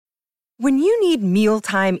When you need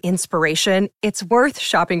mealtime inspiration, it's worth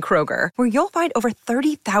shopping Kroger, where you'll find over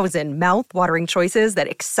 30,000 mouth-watering choices that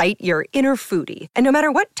excite your inner foodie. And no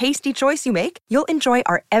matter what tasty choice you make, you'll enjoy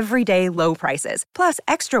our everyday low prices, plus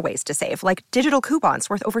extra ways to save, like digital coupons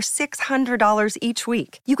worth over $600 each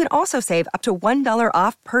week. You can also save up to $1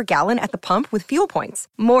 off per gallon at the pump with fuel points.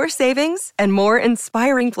 More savings and more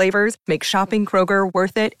inspiring flavors make shopping Kroger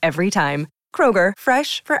worth it every time. Kroger,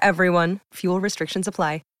 fresh for everyone. Fuel restrictions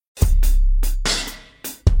apply.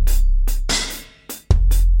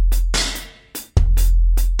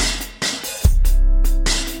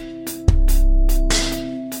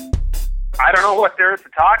 I don't know what there is to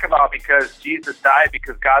talk about because Jesus died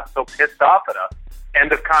because God's so pissed off at us.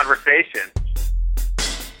 End of conversation.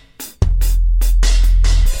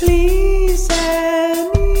 Please,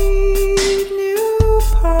 I need new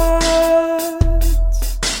parts.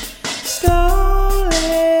 Stalling,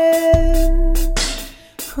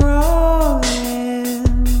 crawling,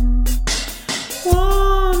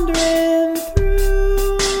 wandering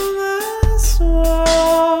through the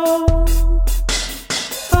swamp.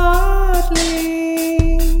 Hardly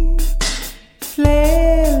flailing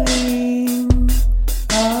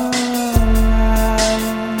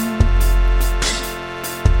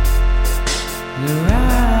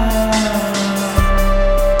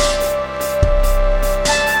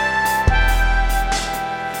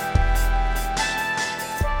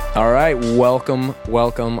All right, welcome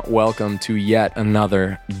to yet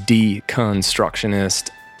another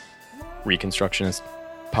Reconstructionist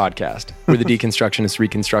podcast. We're the Deconstructionist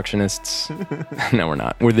Reconstructionists. No, we're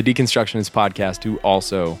not. We're the Deconstructionist podcast who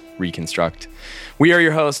also reconstruct. We are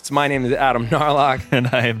your hosts. My name is Adam Narlock. And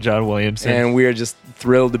I am John Williamson. And we are just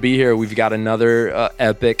thrilled to be here. We've got another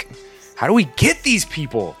epic... How do we get these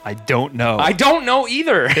people? I don't know. I don't know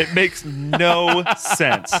either. It makes no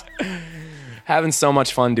sense. Having so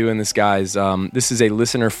much fun doing this, guys. This is a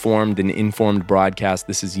listener-formed and informed broadcast.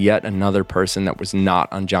 This is yet another person that was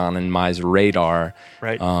not on John and my's radar,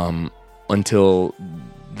 right? Until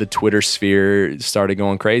the Twitter sphere started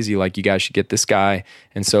going crazy. Like, you guys should get this guy.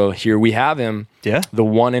 And so here we have him. Yeah. The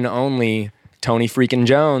one and only Tony freaking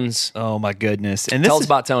Jones. Oh, my goodness. And Tell us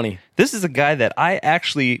about Tony. This is a guy that I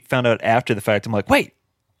actually found out after the fact. I'm like, wait,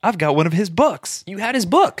 I've got one of his books. You had his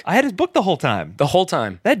book. I had his book the whole time. The whole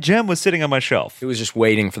time. That gem was sitting on my shelf. It was just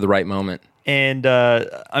waiting for the right moment. And,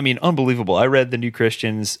 I mean, unbelievable. I read The New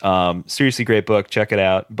Christians. Seriously great book. Check it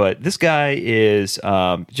out. But this guy is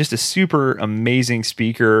just a super amazing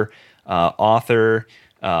speaker, author,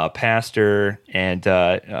 pastor, and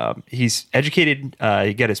he's educated.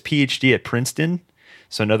 He got his PhD at Princeton.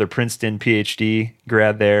 So another Princeton PhD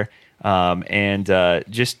grad there.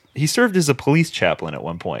 He served as a police chaplain at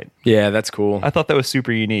one point. Yeah, that's cool. I thought that was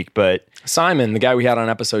super unique, but Simon, the guy we had on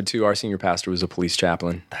episode 2, our senior pastor, was a police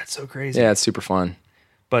chaplain. That's so crazy. Yeah, it's super fun.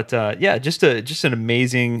 But just an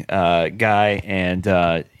amazing guy, and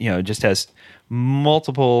just has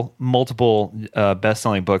multiple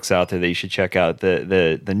best-selling books out there that you should check out.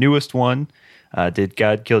 The newest one, Did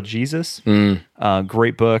God Kill Jesus?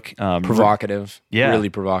 Great book. Provocative. Yeah. Really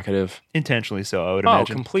provocative. Intentionally so, I would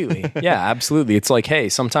imagine. Oh, completely. Yeah, absolutely. It's like, hey,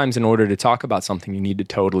 sometimes in order to talk about something, you need to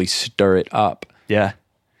totally stir it up. Yeah.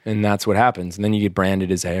 And that's what happens. And then you get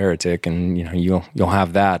branded as a heretic, and you'll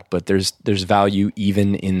have that. But there's value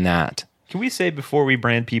even in that. Can we say before we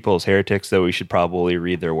brand people as heretics, though, we should probably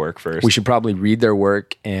read their work first? We should probably read their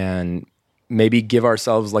work and maybe give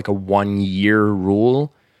ourselves like a 1-year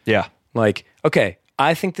rule. Yeah. Like, okay,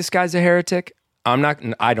 I think this guy's a heretic. I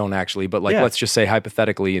don't actually, but let's just say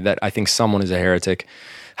hypothetically that I think someone is a heretic.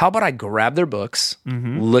 How about I grab their books,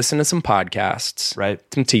 listen to some podcasts, right,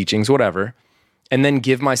 some teachings, whatever, and then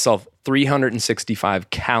give myself 365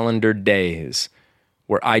 calendar days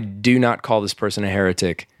where I do not call this person a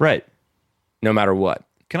heretic. Right. No matter what.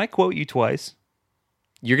 Can I quote you twice?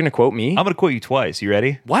 You're going to quote me? I'm going to quote you twice. You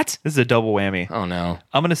ready? What? This is a double whammy. Oh, no.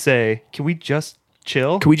 I'm going to say, can we just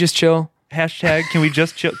chill? Can we just chill? Hashtag, can we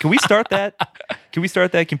just chill? Can we start that? Can we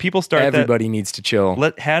start that? Can people start that? Everybody needs to chill.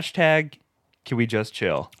 Hashtag, can we just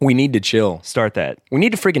chill? We need to chill. Start that. We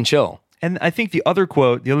need to freaking chill. And I think the other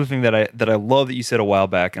quote, the other thing that I love that you said a while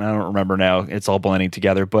back, and I don't remember now, it's all blending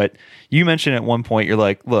together, but you mentioned at one point, you're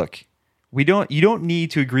like, look, you don't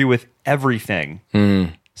need to agree with everything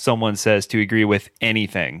someone says to agree with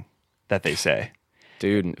anything that they say.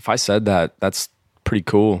 Dude, if I said that, that's pretty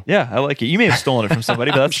cool. Yeah, I like it. You may have stolen it from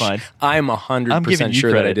somebody, but that's fine. I'm 100%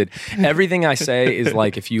 sure that I did. Everything I say is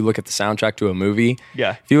like if you look at the soundtrack to a movie.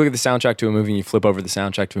 Yeah. If you look at the soundtrack to a movie and you flip over the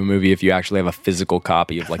soundtrack to a movie, if you actually have a physical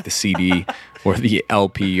copy of like the CD or the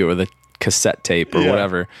LP or the cassette tape or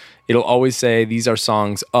whatever, it'll always say these are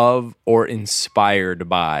songs of or inspired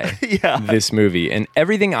by this movie. And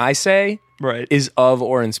everything I say is of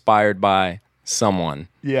or inspired by someone.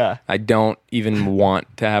 Yeah. I don't even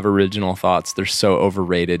want to have original thoughts. They're so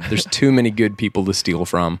overrated. There's too many good people to steal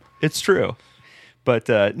from. It's true. But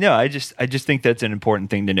no, I just think that's an important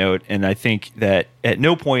thing to note. And I think that at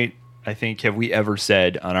no point, have we ever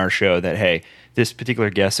said on our show that, hey, this particular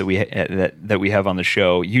guest that we have on the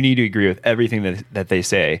show, you need to agree with everything that they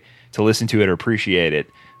say to listen to it or appreciate it.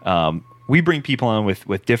 We bring people on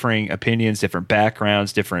with differing opinions, different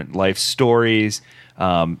backgrounds, different life stories,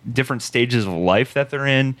 different stages of life that they're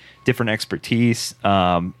in, different expertise.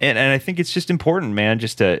 And I think it's just important, man,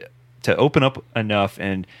 just to open up enough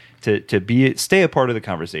and to stay a part of the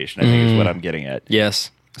conversation, I think is what I'm getting at.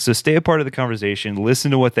 Yes. So stay a part of the conversation, listen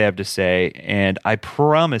to what they have to say, and I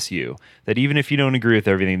promise you that even if you don't agree with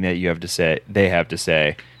everything that they have to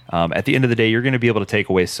say, at the end of the day, you're going to be able to take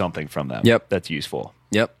away something from them. Yep. That's useful.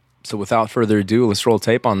 Yep. So without further ado, let's roll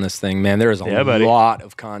tape on this thing, man. There is a lot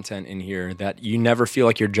of content in here that you never feel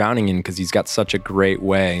like you're drowning in because he's got such a great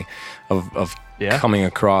way of coming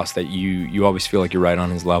across that you always feel like you're right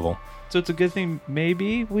on his level. So it's a good thing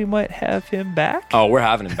maybe we might have him back? Oh, we're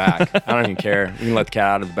having him back. I don't even care. We can let the cat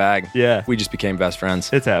out of the bag. Yeah. We just became best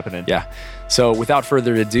friends. It's happening. Yeah. So without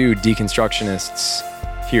further ado, deconstructionists,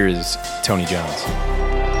 here is Tony Jones.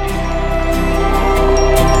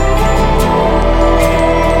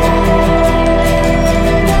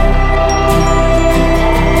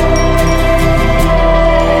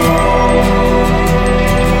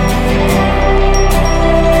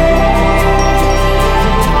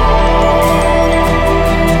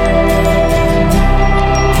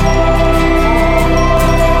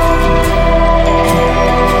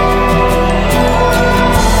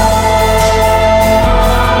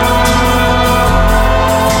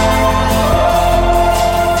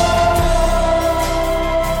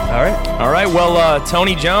 Well,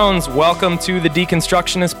 Tony Jones, welcome to the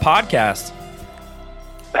Deconstructionist Podcast.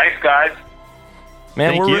 Thanks, guys.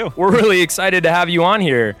 Man, we're really excited to have you on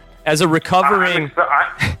here as a recovering.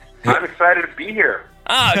 I'm excited to be here.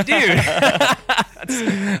 Oh, dude,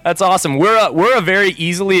 that's awesome. We're a very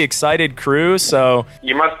easily excited crew. So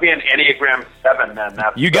you must be an Enneagram 7, then.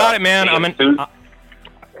 You got it, man. The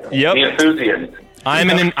enthusiast. I am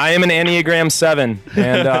an Enneagram 7,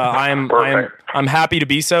 and I'm happy to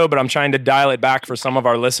be so, but I'm trying to dial it back for some of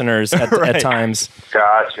our listeners at times.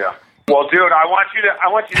 Gotcha. Well, dude, I want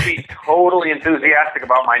you to be totally enthusiastic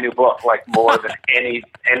about my new book, like more than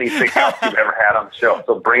anything else you've ever had on the show.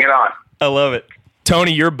 So bring it on. I love it.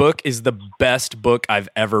 Tony, your book is the best book I've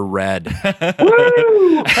ever read.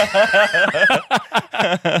 Woo!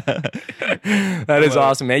 That is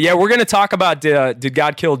awesome, man. Yeah, we're going to talk about did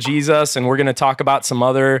God kill Jesus, and we're going to talk about some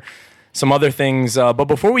other things. But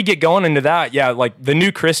before we get going into that, like The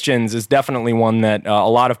New Christians is definitely one that a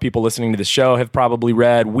lot of people listening to the show have probably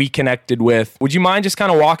read. We connected with. Would you mind just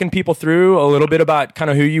kind of walking people through a little bit about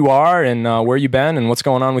kind of who you are and where you've been and what's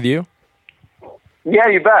going on with you? Yeah,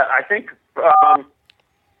 you bet. I think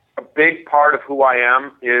a big part of who I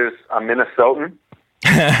am is a Minnesotan.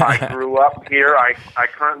 I grew up here. I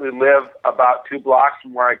currently live about 2 blocks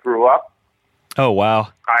from where I grew up. Oh, wow.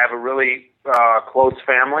 I have a really close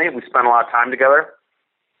family. We spend a lot of time together.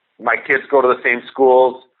 My kids go to the same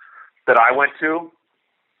schools that I went to.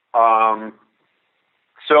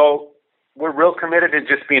 So we're real committed to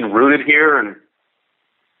just being rooted here. And,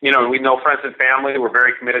 we know friends and family. We're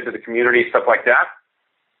very committed to the community, stuff like that.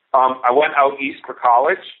 I went out east for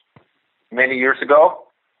college many years ago.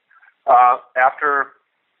 After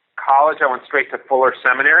college, I went straight to Fuller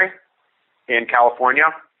Seminary in California.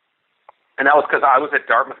 And that was because I was at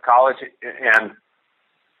Dartmouth College, and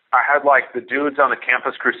I had like the dudes on the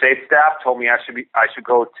Campus Crusade staff told me I should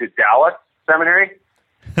go to Dallas Seminary,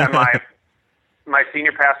 and my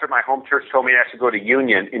senior pastor at my home church told me I should go to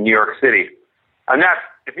Union in New York City. And that's,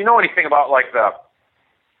 if you know anything about like the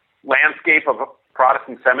landscape of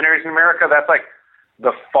Protestant seminaries in America, that's like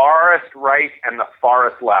the farthest right and the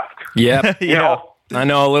farthest left. Yeah, I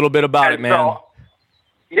know a little bit about it, man. So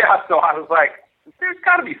I was like, there's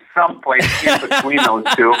got to be some place in between those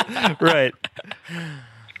two. Right.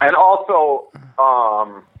 And also,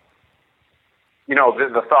 the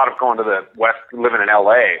thought of going to the West, living in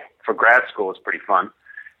L.A. for grad school is pretty fun.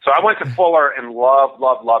 So I went to Fuller and loved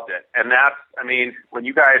it. And that's, when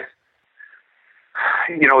you guys,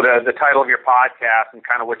 the title of your podcast and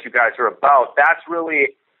kind of what you guys are about, that's really,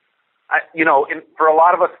 for a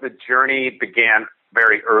lot of us, the journey began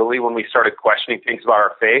very early when we started questioning things about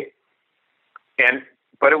our faith.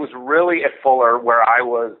 But it was really at Fuller where I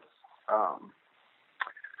was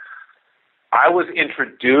I was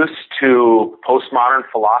introduced to postmodern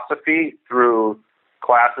philosophy through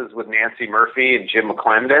classes with Nancy Murphy and Jim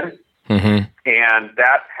McClendon, and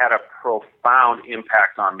that had a profound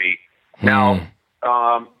impact on me. Now,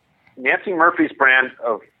 Nancy Murphy's brand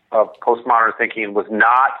of postmodern thinking was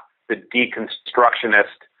not the deconstructionist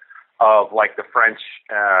of like the French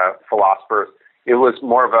philosophers. It was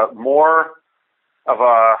more of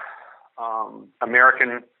a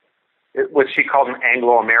American, what she called an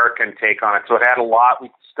Anglo-American take on it. So it had we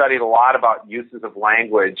studied a lot about uses of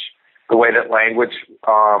language, the way that language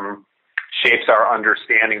shapes our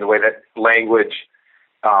understanding, the way that language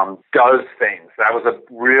does things. That was a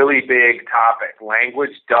really big topic.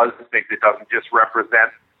 Language does things. It doesn't just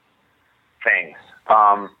represent things.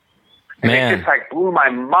 And it just like blew my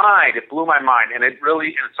mind. It blew my mind, and it really,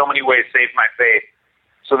 in so many ways, saved my faith.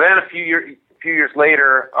 So then, a few years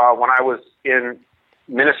later, when I was in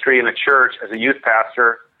ministry in a church as a youth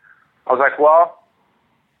pastor, I was like, well,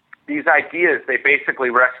 these ideas, they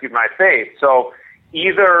basically rescued my faith. So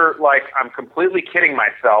either like I'm completely kidding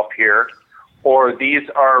myself here, or these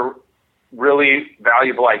are really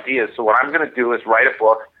valuable ideas. So what I'm going to do is write a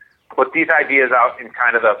book, put these ideas out in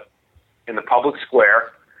kind of in the public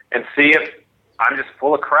square, and see if I'm just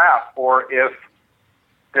full of crap or if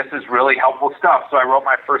this is really helpful stuff. So I wrote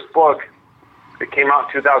my first book. It came out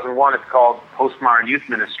in 2001. It's called Postmodern Youth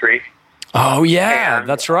Ministry. Oh, yeah,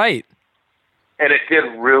 that's right. And it did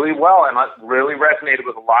really well, and it really resonated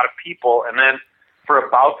with a lot of people. And then for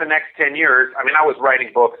about the next 10 years, I mean, I was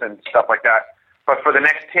writing books and stuff like that, but for the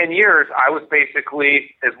next 10 years, I was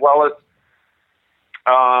basically, as well as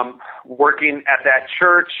working at that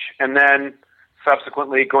church and then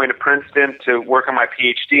subsequently going to Princeton to work on my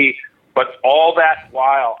PhD. But all that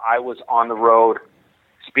while I was on the road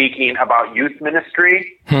speaking about youth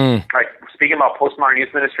ministry, like speaking about postmodern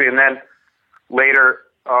youth ministry, and then later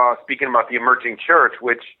speaking about the emerging church,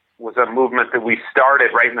 which was a movement that we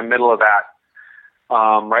started right in the middle of that,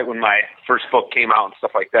 right when my first book came out and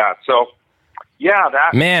stuff like that. So, yeah,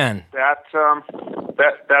 that's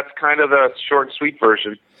kind of the short and sweet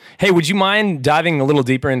version. Hey, would you mind diving a little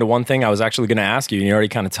deeper into one thing I was actually going to ask you, and you already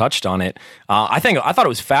kind of touched on it. I thought it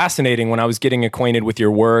was fascinating when I was getting acquainted with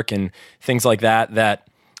your work and things like that, that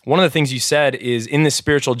one of the things you said is in this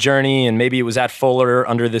spiritual journey, and maybe it was at Fuller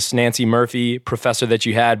under this Nancy Murphy professor that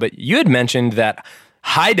you had, but you had mentioned that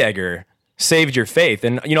Heidegger saved your faith.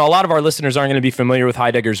 And, you know, a lot of our listeners aren't going to be familiar with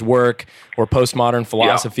Heidegger's work or postmodern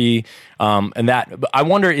philosophy, and that. But I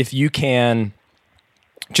wonder if you can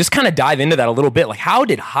just kind of dive into that a little bit. Like, how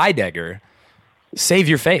did Heidegger save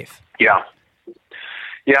your faith? Yeah.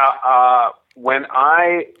 When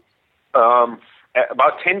I,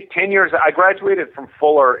 about 10 years, I graduated from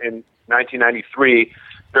Fuller in 1993,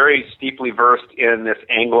 very steeply versed in this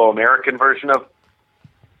Anglo-American version of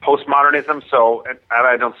postmodernism. So, and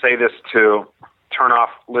I don't say this to turn off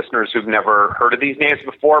listeners who've never heard of these names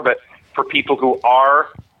before, but for people who are,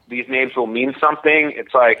 these names will mean something.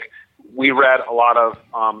 It's like, we read a lot of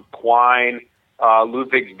Quine,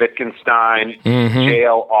 Ludwig Wittgenstein,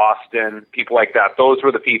 J.L. Austin, people like that. Those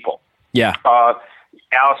were the people. Yeah.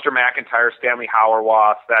 Alistair McIntyre, Stanley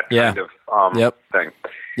Hauerwas, that kind of thing.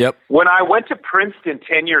 Yep. When I went to Princeton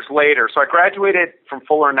 10 years later, so I graduated from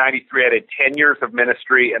Fuller in 93, I did 10 years of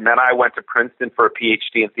ministry, and then I went to Princeton for a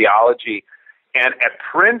PhD in theology. And at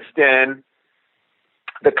Princeton,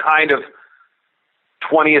 the kind of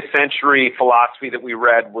 20th century philosophy that we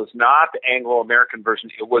read was not the Anglo-American version,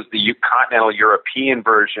 it was the continental European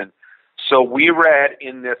version. So we read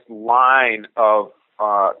in this line of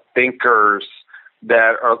thinkers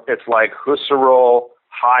that are, it's like Husserl,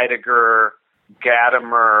 Heidegger,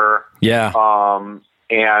 Gadamer,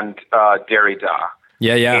 and Derrida.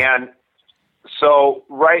 And so,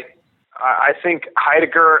 I think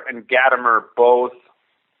Heidegger and Gadamer both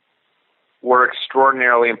were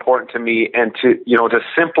extraordinarily important to me, and to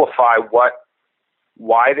simplify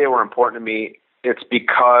why they were important to me, it's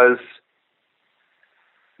because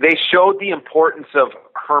they showed the importance of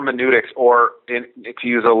hermeneutics, or to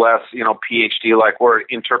use a less, PhD-like word,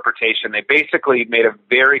 interpretation. They basically made a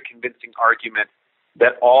very convincing argument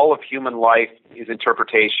that all of human life is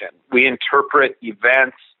interpretation. We interpret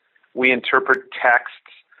events, we interpret texts,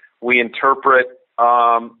 we interpret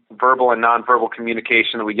verbal and nonverbal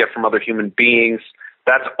communication that we get from other human beings.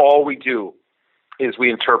 That's all we do, is we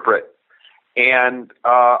interpret. And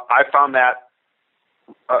I found that,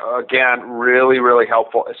 again, really, really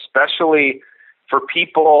helpful, especially for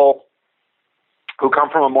people who come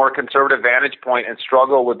from a more conservative vantage point and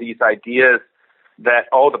struggle with these ideas that,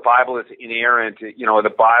 the Bible is inerrant,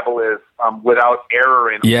 the Bible is without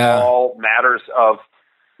error in all matters of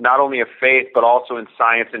not only of faith, but also in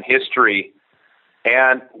science and history.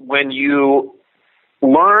 And when you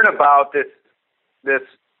learn about this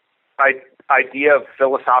idea of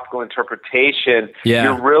philosophical interpretation,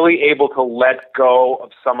 you're really able to let go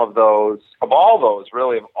of all those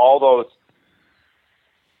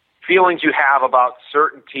feelings you have about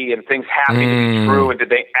certainty and things having to be true, and did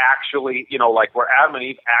they actually, like were Adam and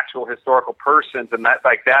Eve actual historical persons, and that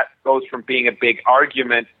goes from being a big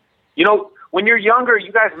argument. When you're younger,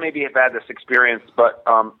 you guys maybe have had this experience, but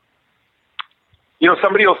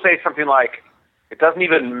somebody will say something like, "It doesn't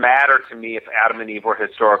even matter to me if Adam and Eve were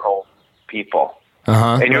historical people."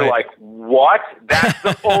 And you're like, what? That's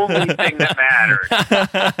the only thing that matters.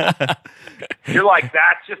 You're like,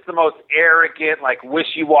 that's just the most arrogant, like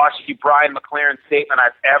wishy-washy Brian McLaren statement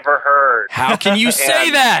I've ever heard. How can you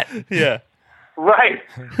say that? Yeah. Right.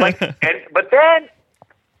 But then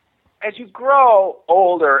as you grow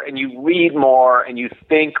older and you read more and you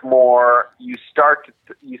think more, you start to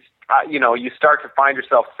find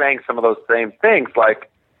yourself saying some of those same things,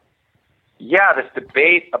 like, yeah, this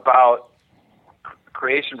debate about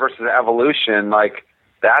creation versus evolution, like,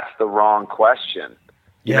 that's the wrong question.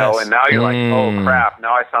 And now you're like, oh crap,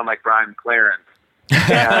 now I sound like Brian McLaren.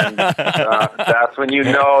 And that's when you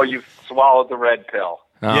know you've swallowed the red pill.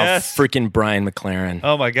 Oh, yes. Freaking Brian McLaren.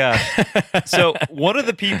 Oh my God. So one of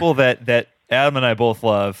the people that Adam and I both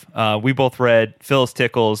love, we both read Phyllis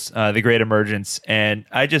Tickle's The Great Emergence, and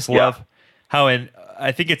I just love how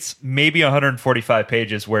I think it's maybe 145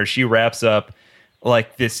 pages where she wraps up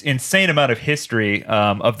like this insane amount of history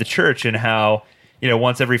of the church, and how,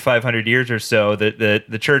 once every 500 years or so,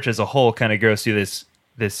 the church as a whole kind of goes through this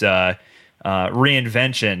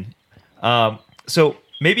reinvention. So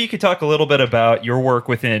maybe you could talk a little bit about your work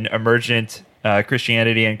within emergent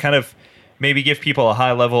Christianity, and kind of maybe give people a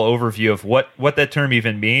high-level overview of what that term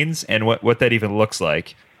even means and what that even looks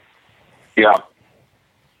like. Yeah.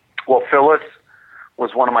 Well, Phyllis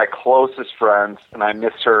was one of my closest friends, and I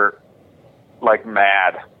miss her like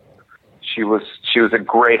mad. She was a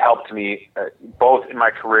great help to me, both in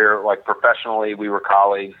my career, like professionally, we were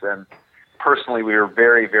colleagues, and personally, we were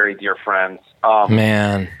very, very dear friends.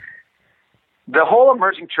 Man. The whole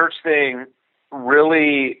emerging church thing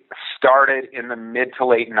really started in the mid to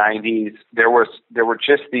late 90s. There were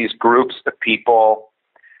just these groups of people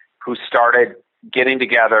who started getting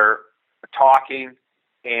together, talking,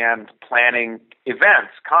 and planning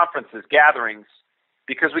events, conferences, gatherings,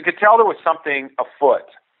 because we could tell there was something afoot.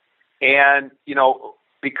 And,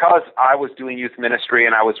 because I was doing youth ministry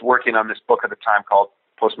and I was working on this book at the time called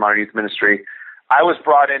Postmodern Youth Ministry, I was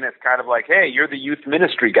brought in as kind of like, hey, you're the youth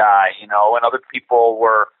ministry guy, and other people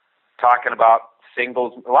were talking about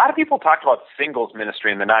singles. A lot of people talked about singles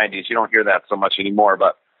ministry in the 90s. You don't hear that so much anymore,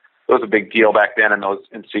 but it was a big deal back then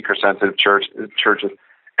in seeker-sensitive churches.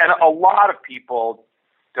 And a lot of people,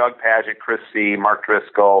 Doug Padgett, Chris C., Mark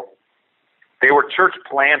Driscoll, they were church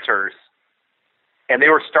planters, and they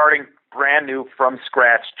were starting brand new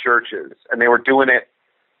from-scratch churches, and they were doing it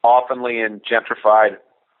oftenly in gentrified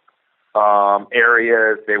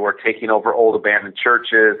areas. They were taking over old abandoned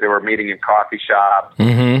churches. They were meeting in coffee shops.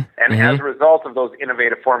 And as a result of those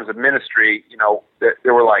innovative forms of ministry,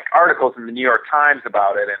 there were like articles in the New York Times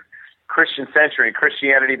about it, and Christian Century and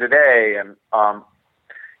Christianity Today, and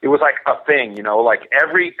it was like a thing, like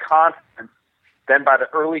every conference. Then by the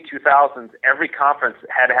early 2000s, every conference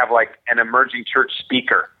had to have like an emerging church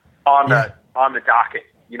speaker on the docket.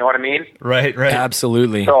 You know what I mean? Right.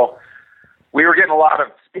 Absolutely. So we were getting a lot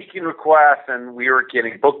of speaking requests, and we were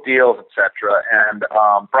getting book deals, etc. And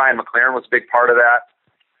Brian McLaren was a big part of that.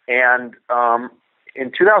 And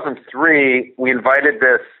in 2003, we invited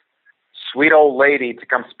this sweet old lady to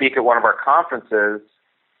come speak at one of our conferences.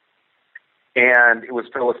 And it was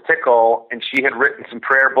Phyllis Tickle, and she had written some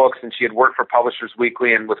prayer books, and she had worked for Publishers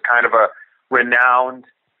Weekly and was kind of a renowned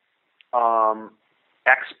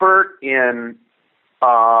expert in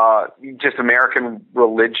just American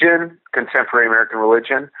religion, contemporary American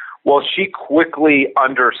religion. Well, she quickly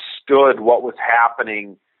understood what was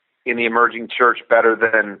happening in the emerging church better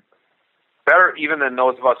even than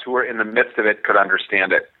those of us who were in the midst of it could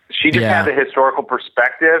understand it. She just had the historical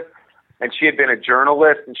perspective, and she had been a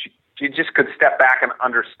journalist, and she just could step back and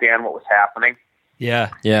understand what was happening. Yeah.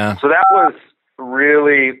 So that was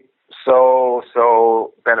really so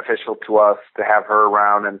beneficial to us to have her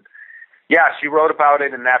around. And she wrote about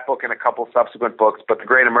it in that book and a couple subsequent books, but The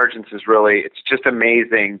Great Emergence is it's just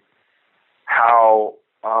amazing how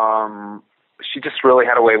she just really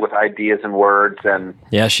had a way with ideas and words. And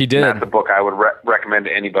she did. That's a book I would recommend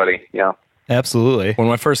to anybody. Yeah. Absolutely. When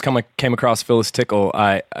I first came across Phyllis Tickle,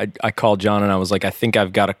 I called John and I was like, I think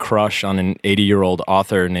I've got a crush on an 80-year-old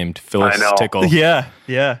author named Phyllis Tickle. Yeah.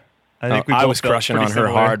 I think we I both was felt crushing pretty on her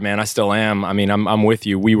similar. hard, man. I still am. I mean, I'm with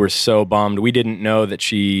you. We were so bummed. We didn't know that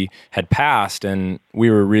she had passed, and we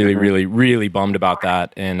were really, really, really bummed about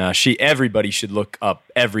that. And everybody should look up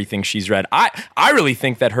everything she's read. I really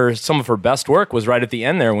think that some of her best work was right at the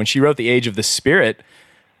end there when she wrote The Age of the Spirit.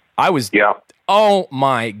 Yeah. Oh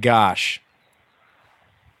my gosh.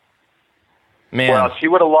 Man. Well, she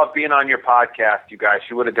would have loved being on your podcast, you guys.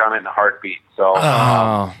 She would have done it in a heartbeat. So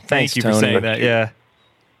Oh, Thank thanks, you for Tony. saying that. Yeah.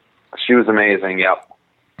 she was amazing. Yep.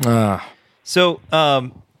 So,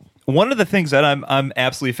 one of the things that I'm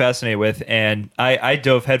absolutely fascinated with, and I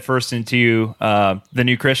dove headfirst into the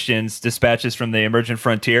New Christians, Dispatches from the Emergent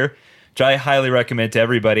Frontier, which I highly recommend to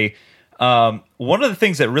everybody. One of the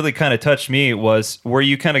things that really kind of touched me was where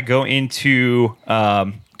you kind of go into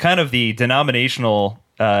kind of the denominational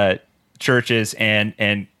churches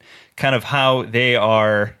and kind of how they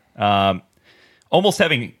are almost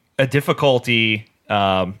having a difficulty,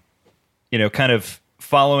 kind of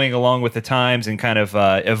following along with the times and kind of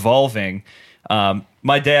evolving.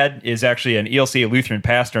 My dad is actually an ELCA Lutheran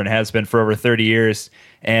pastor and has been for over 30 years.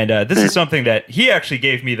 And this is something that he actually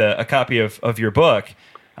gave me a copy of your book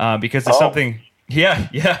because it's something.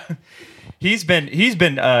 Yeah. He's been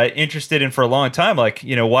interested in for a long time. Like,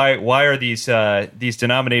 why are these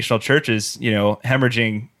denominational churches,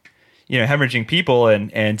 hemorrhaging people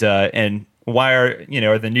and why are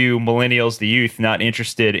the new millennials, the youth, not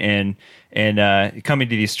interested in coming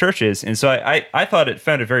to these churches? And so I found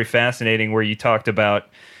it very fascinating where you talked about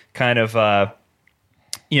kind of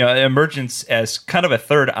emergence as kind of a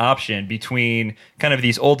third option between kind of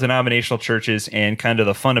these old denominational churches and kind of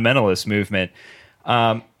the fundamentalist movement.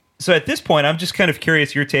 So at this point, I'm just kind of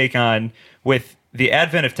curious your take on, with the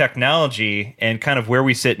advent of technology and kind of where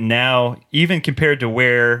we sit now, even compared to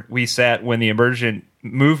where we sat when the emergent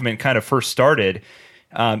movement kind of first started.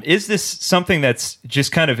 Is this something that's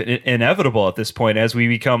just kind of inevitable at this point as we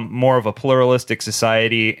become more of a pluralistic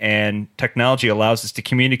society and technology allows us to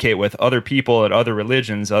communicate with other people and other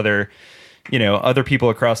religions, other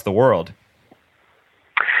people across the world?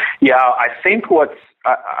 Yeah, I think what's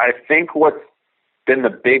been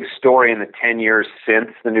the big story in the 10 years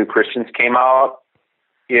since the New Christians came out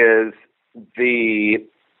is the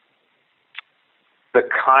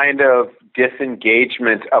kind of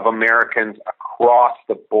disengagement of Americans across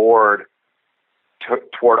the board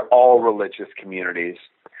toward all religious communities.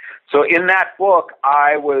 So in that book,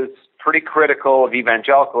 I was pretty critical of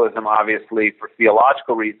evangelicalism, obviously, for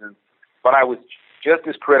theological reasons, but I was just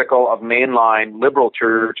as critical of mainline liberal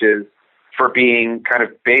churches for being kind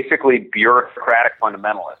of basically bureaucratic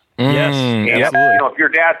fundamentalists. Yes, And, absolutely.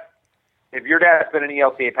 if your dad's been an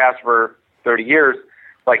ELCA pastor for 30 years,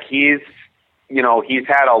 like he's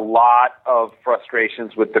had a lot of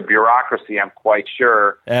frustrations with the bureaucracy, I'm quite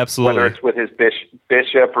sure. Absolutely. Whether it's with his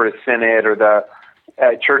bishop or his synod or the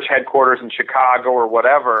church headquarters in Chicago or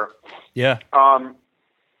whatever. Yeah.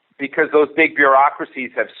 Because those big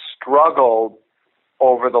bureaucracies have struggled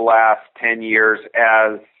over the last 10 years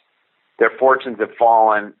as their fortunes have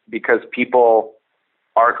fallen because people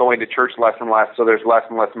are going to church less and less, so there's less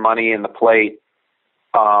and less money in the plate.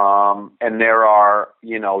 And there are,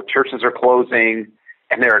 churches are closing,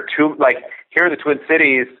 and there are here in the Twin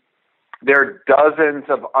Cities, there are dozens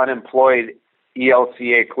of unemployed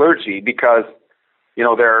ELCA clergy because,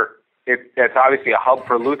 it's obviously a hub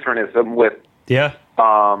for Lutheranism with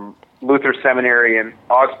Luther Seminary and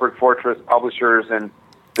Augsburg Fortress Publishers and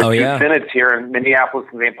the two synods here in Minneapolis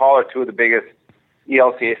and St. Paul are two of the biggest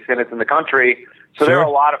ELCA synods in the country. So there are a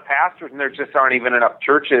lot of pastors, and there just aren't even enough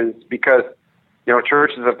churches because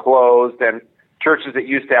churches have closed, and churches that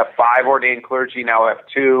used to have 5 ordained clergy now have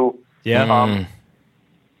 2. Yeah.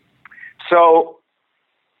 So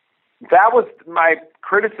that was my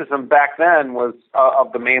criticism back then was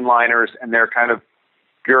of the mainliners and their kind of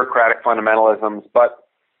bureaucratic fundamentalisms. But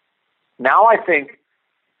now I think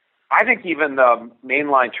even the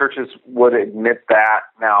mainline churches would admit that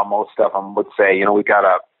now. Most of them would say, we got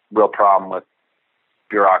a real problem with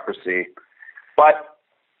bureaucracy. But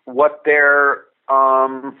what they're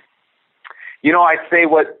I'd say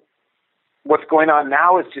what's going on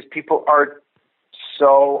now is just people are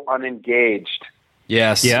so unengaged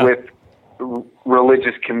with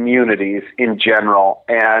religious communities in general,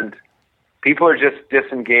 and people are just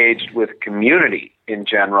disengaged with community in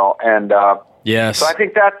general. And so I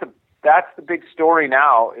think that's the big story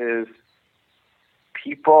now is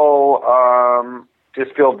people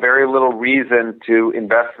just feel very little reason to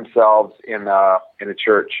invest themselves in a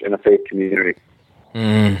church, in a faith community.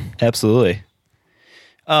 Absolutely.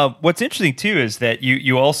 What's interesting too is that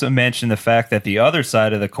you also mentioned the fact that the other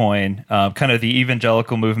side of the coin, kind of the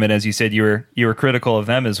evangelical movement, as you said, you were critical of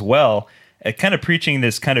them as well, kind of preaching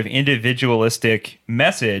this kind of individualistic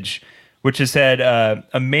message, which has had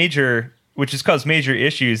which has caused major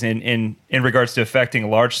issues in regards to affecting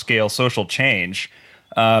large scale social change.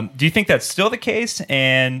 Do you think that's still the case?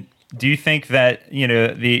 And do you think that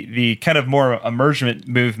the kind of more emergent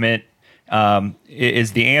movement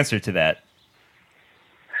is the answer to that?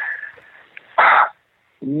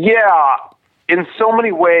 Yeah, in so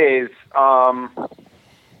many ways,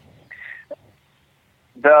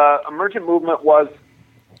 the emergent movement was,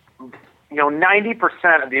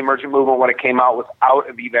 90% of the emergent movement when it came out was out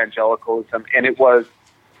of evangelicalism, and it was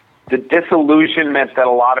the disillusionment that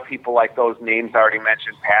a lot of people like those names I already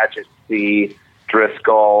mentioned, Paget, C.,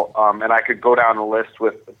 Driscoll, and I could go down the list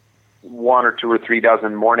with 1 or 2 or 3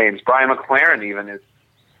 dozen more names. Brian McLaren even is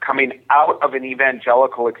coming out of an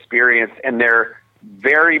evangelical experience, and they're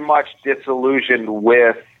very much disillusioned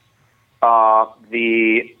with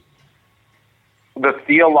the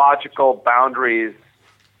theological boundaries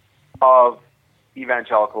of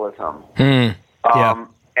evangelicalism. And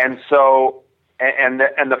so, and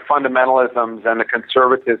the fundamentalisms and the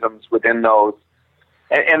conservatisms within those.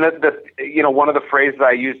 And one of the phrases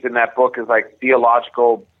I used in that book is like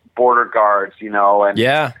theological border guards, and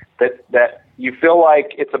that you feel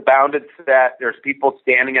like it's a bounded set. There's people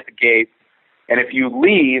standing at the gates. And if you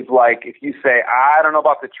leave, like if you say, I don't know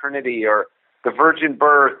about the Trinity or the virgin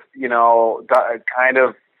birth, kind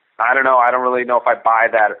of, I don't know, I don't really know if I buy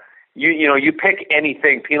that. You pick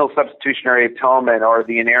anything, penal substitutionary atonement or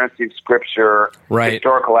the inerrancy of Scripture, right,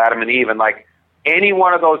 historical Adam and Eve, and like any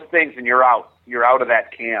one of those things, and you're out. You're out of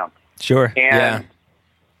that camp. Sure. And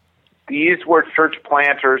these were church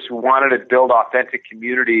planters who wanted to build authentic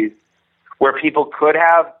communities where people could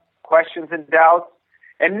have questions and doubts.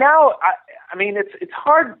 And now, I mean, it's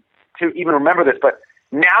hard to even remember this, but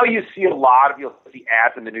now you'll see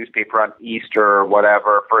ads in the newspaper on Easter or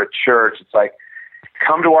whatever for a church. It's like,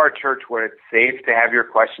 come to our church where it's safe to have your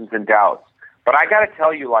questions and doubts. But I got to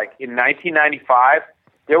tell you, like in 1995,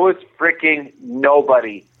 there was freaking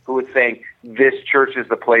nobody who was saying this church is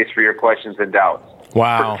the place for your questions and doubts.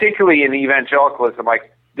 Wow. Particularly in evangelicalism,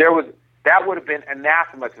 like that would have been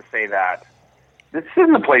anathema to say that. This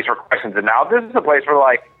isn't the place for questions and doubts. This is the place for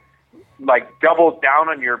like double down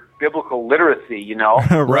on your biblical literacy,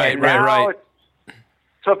 Right.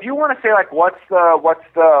 So if you want to say like what's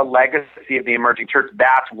the legacy of the emerging church,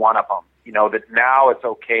 that's one of them. That now it's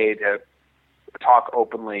okay to talk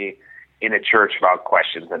openly in a church about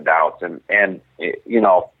questions and doubts, and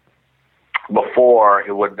before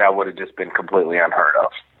that would have just been completely unheard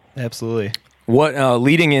of. Absolutely. What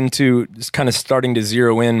leading into just kind of starting to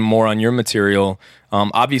zero in more on your material,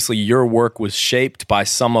 obviously your work was shaped by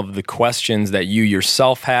some of the questions that you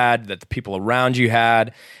yourself had, that the people around you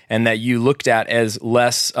had, and that you looked at as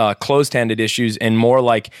less closed-handed issues and more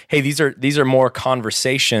like, hey, these are more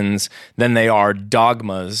conversations than they are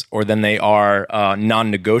dogmas or than they are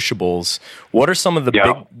non-negotiables. What are some of the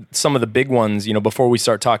big ones? Before we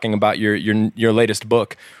start talking about your latest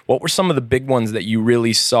book, what were some of the big ones that you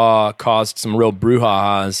really saw caused some real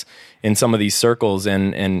brouhahas in some of these circles,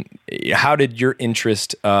 and how did your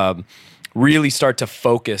interest really start to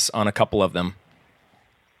focus on a couple of them?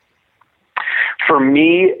 For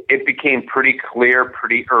me, it became pretty clear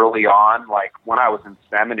pretty early on, like when I was in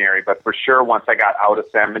seminary, but for sure once I got out of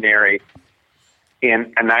seminary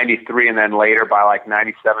in 93 and then later by like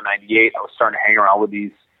 97, 98, I was starting to hang around with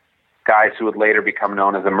these guys who would later become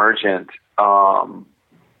known as emergent, that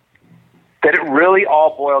it really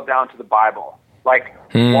all boiled down to the Bible. Like,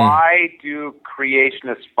 why do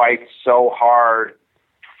creationists fight so hard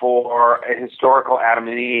for a historical Adam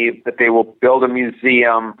and Eve that they will build a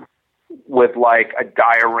museum with like a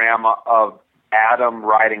diorama of Adam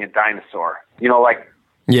riding a dinosaur?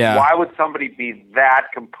 Why would somebody be that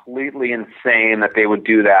completely insane that they would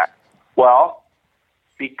do that? Well,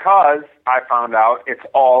 because I found out it's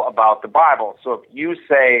all about the Bible. So if you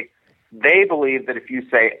say, they believe that if you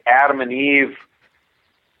say Adam and Eve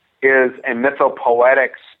is a mythopoetic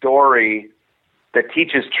story that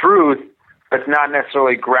teaches truth, but it's not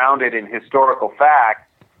necessarily grounded in historical fact,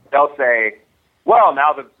 they'll say, well,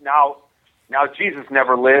 now Jesus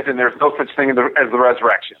never lived, and there's no such thing as the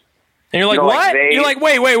resurrection. And you're like, what? You're like,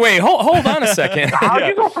 wait, hold on a second. How do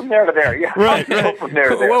you go from there to there? Yeah, right. Go from there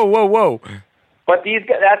to there. Whoa. But these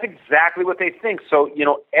guys, that's exactly what they think. So,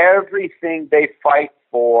 everything they fight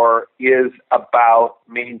for is about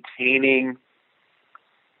maintaining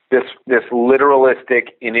this literalistic,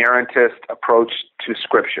 inerrantist approach to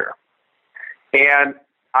Scripture. And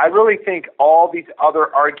I really think all these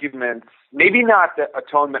other arguments, maybe not the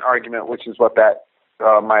atonement argument, which is what that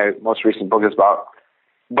my most recent book is about,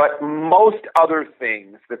 but most other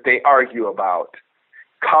things that they argue about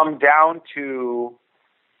come down to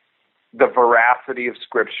the veracity of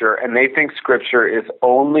Scripture, and they think Scripture is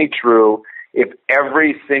only true if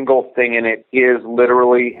every single thing in it is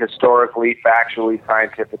literally, historically, factually,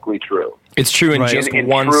 scientifically true. It's true in just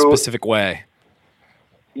one specific way.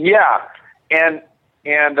 Yeah, and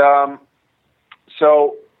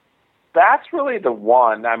so that's really the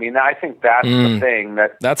one. I mean, I think that's the thing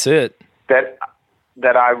that's it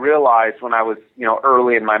that I realized when I was,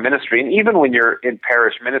 early in my ministry, and even when you're in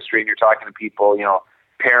parish ministry and you're talking to people,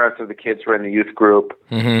 parents of the kids who are in the youth group,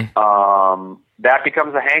 that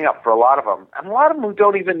becomes a hang-up for a lot of them. And a lot of them who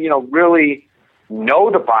don't even, really know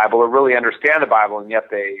the Bible or really understand the Bible, and yet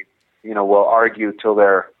they, will argue till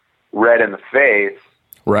they're red in the face,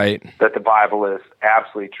 right, that the Bible is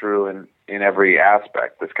absolutely true in every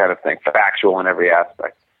aspect, this kind of thing, factual in every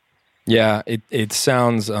aspect. Yeah, it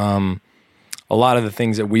sounds... a lot of the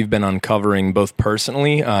things that we've been uncovering, both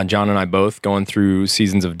personally, John and I both, going through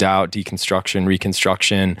seasons of doubt, deconstruction,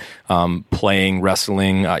 reconstruction, playing,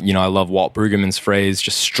 wrestling. I love Walt Brueggemann's phrase,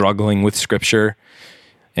 just struggling with Scripture.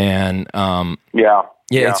 And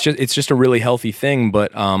it's just a really healthy thing.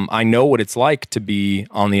 But I know what it's like to be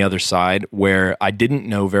on the other side, where I didn't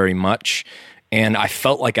know very much, and I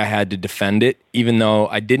felt like I had to defend it, even though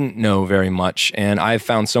I didn't know very much. And I've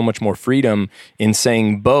found so much more freedom in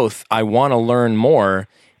saying both. I want to learn more,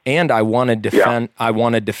 and I want to defend. Yeah. I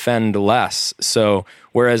want to defend less. So,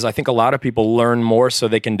 whereas I think a lot of people learn more so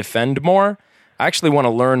they can defend more, I actually want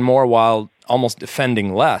to learn more while almost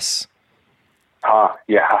defending less.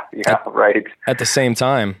 Right. At the same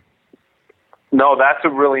time. No, that's a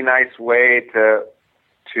really nice way to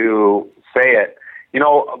say it.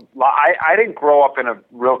 I didn't grow up in a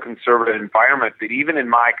real conservative environment, but even in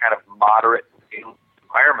my kind of moderate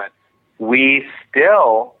environment, we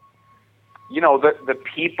still, the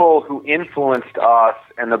people who influenced us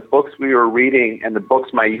and the books we were reading and the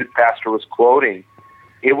books my youth pastor was quoting,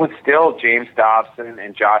 it was still James Dobson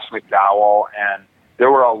and Josh McDowell, and there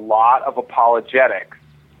were a lot of apologetics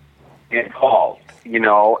involved,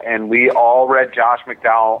 and we all read Josh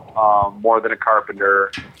McDowell, More Than a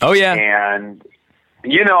Carpenter. Oh, yeah. And...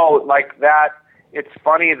 like that, it's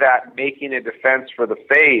funny that making a defense for the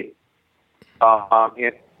faith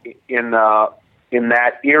in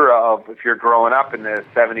that era of, if you're growing up in the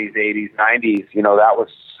 70s, 80s, 90s, that was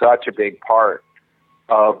such a big part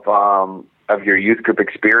of your youth group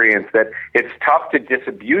experience that it's tough to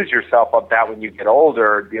disabuse yourself of that when you get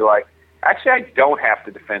older and be like, actually, I don't have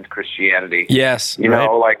to defend Christianity. Yes.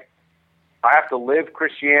 Like I have to live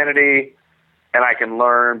Christianity, and I can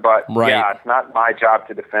learn, but it's not my job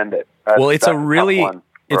to defend it. It's a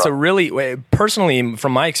really, personally,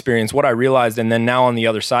 from my experience, what I realized, and then now on the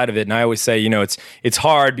other side of it, and I always say, it's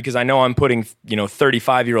hard because I know I'm putting,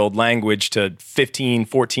 35-year-old language to 15,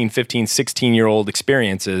 14, 15, 16-year-old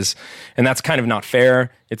experiences, and that's kind of not fair.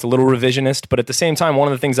 It's a little revisionist, but at the same time, one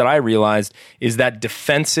of the things that I realized is that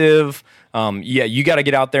defensive... you got to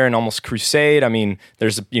get out there and almost crusade. I mean,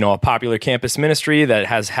 there's a popular campus ministry that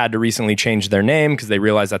has had to recently change their name because they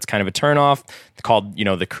realize that's kind of a turnoff. It's called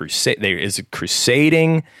the crusade. There is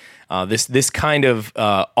crusading. This kind of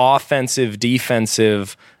offensive,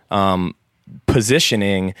 defensive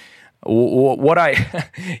positioning.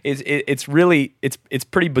 It's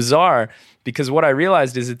pretty bizarre because what I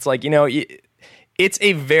realized is it's like it's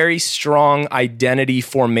a very strong identity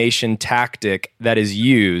formation tactic that is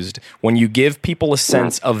used when you give people a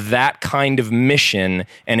sense of that kind of mission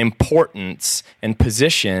and importance and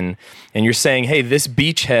position, and you're saying, hey, this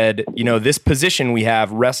beachhead, this position we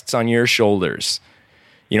have rests on your shoulders.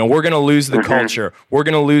 We're going to lose the culture. We're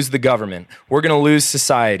going to lose the government. We're going to lose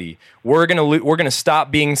society. We're going to stop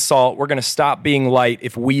being salt. We're going to stop being light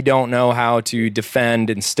if we don't know how to defend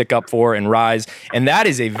and stick up for and rise. And that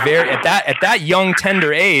is a very at that young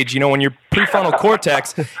tender age, when your prefrontal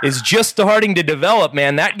cortex is just starting to develop,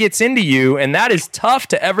 man, that gets into you, and that is tough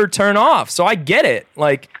to ever turn off. So I get it.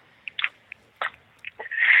 I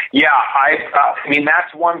mean,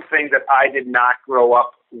 that's one thing that I did not grow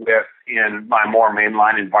up with in my more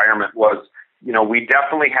mainline environment was, we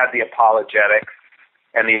definitely had the apologetics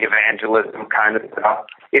and the evangelism kind of stuff.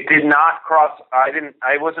 It did not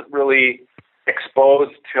I wasn't really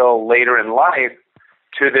exposed till later in life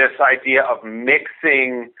to this idea of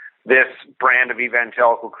mixing this brand of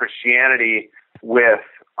evangelical Christianity with,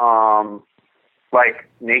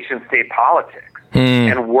 nation state politics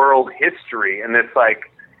and world history. And it's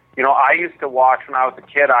I used to watch, when I was a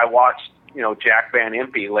kid, I watched Jack Van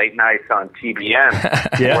Impe late nights on TBN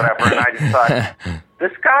Yeah. or whatever, and I just thought,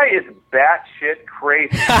 this guy is batshit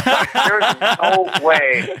crazy. Like, there's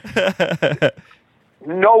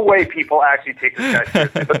no way people actually take this guy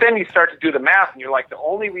seriously. But then you start to do the math, and you're like, the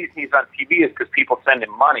only reason he's on TV is because people send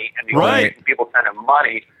him money, and the only reason people send him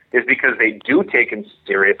money is because they do take him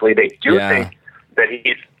seriously. They do think that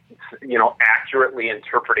he's, accurately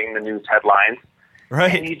interpreting the news headlines.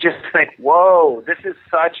 Right. And you just think, whoa, this is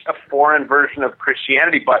such a foreign version of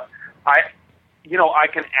Christianity. But I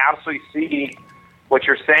can absolutely see what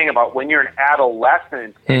you're saying about when you're an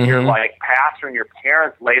adolescent and you're like pastor and your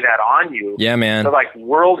parents lay that on you. Yeah, man. So like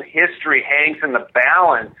world history hangs in the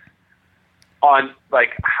balance on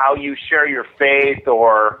like how you share your faith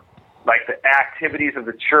or like the activities of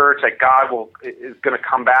the church, like God is going to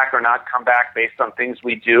come back or not come back based on things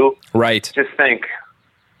we do. Right. Just think,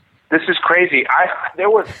 this is crazy. There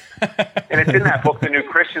was, and it's in that book, The New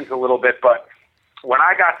Christians, a little bit. But when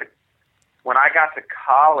I got to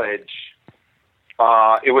college,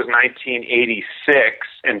 it was 1986,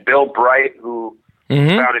 and Bill Bright, who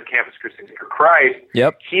founded Campus Crusade for Christ,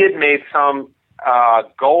 he had made some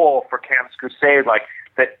goal for Campus Crusade, like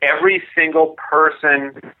that every single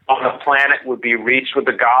person on the planet would be reached with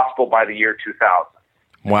the gospel by the year 2000.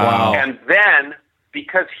 Wow. And then,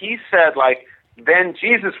 because he said, like, then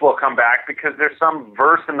Jesus will come back, because there's some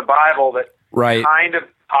verse in the Bible that kind of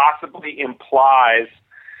possibly implies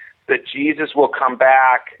that Jesus will come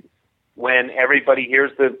back when everybody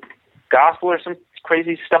hears the gospel or some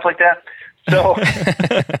crazy stuff like that. So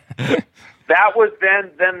that was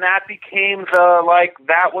then that became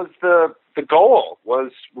the goal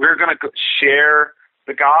was we're going to share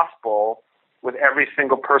the gospel with every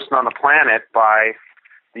single person on the planet by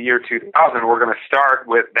the year 2000. We're going to start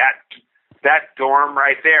with that dorm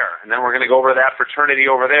right there, and then we're going to go over to that fraternity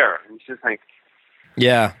over there. And it's just like,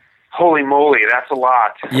 holy moly, that's a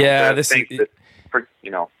lot. Yeah,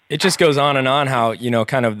 it just goes on and on how,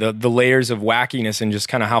 kind of the layers of wackiness and just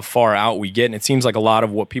kind of how far out we get. And it seems like a lot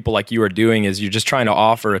of what people like you are doing is you're just trying to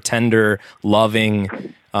offer a tender,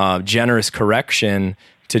 loving, generous correction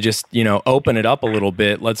to just, open it up a little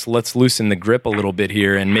bit. Let's loosen the grip a little bit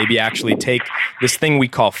here and maybe actually take this thing we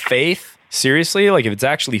call faith seriously. Like if it's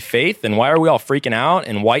actually faith, then why are we all freaking out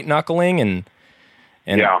and white knuckling and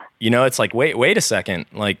it's like, wait a second.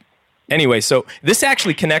 Like, anyway, so this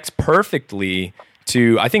actually connects perfectly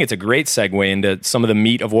to, I think it's a great segue into some of the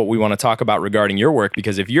meat of what we want to talk about regarding your work,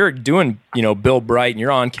 because if you're doing, Bill Bright and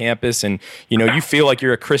you're on campus and, you feel like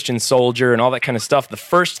you're a Christian soldier and all that kind of stuff, the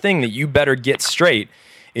first thing that you better get straight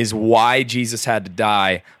is why Jesus had to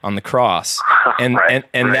die on the cross. And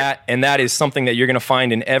that is something that you're going to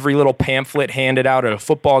find in every little pamphlet handed out at a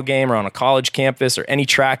football game or on a college campus or any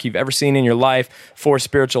track you've ever seen in your life. 4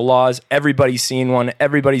 spiritual laws. Everybody's seen one.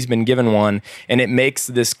 Everybody's been given one. And it makes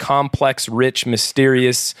this complex, rich,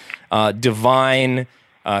 mysterious, divine,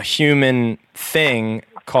 human thing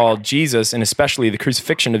called Jesus, and especially the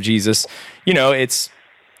crucifixion of Jesus.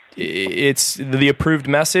 It's the approved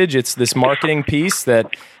message. It's this marketing piece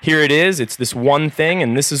that here it is. It's this one thing,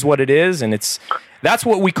 and this is what it is, and that's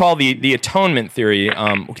what we call the atonement theory.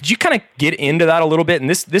 Could you kind of get into that a little bit? And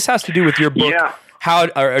this has to do with your book. Yeah. How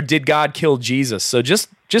or did God kill Jesus? So just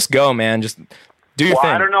go, man. Just do your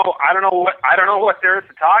thing. I don't know what there is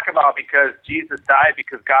to talk about, because Jesus died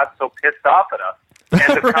because God's so pissed off at us.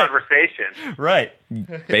 End of conversation. Right.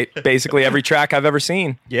 Basically every track I've ever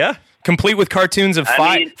seen. Yeah. Complete with cartoons of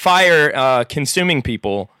fire consuming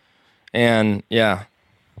people. And Jack,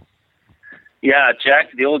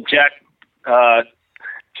 the old Jack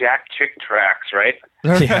Chick tracks, right?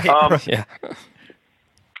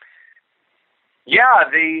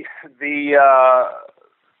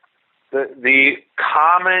 The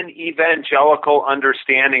common evangelical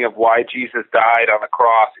understanding of why Jesus died on the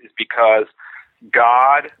cross is because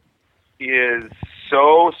God is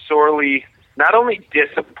so sorely not only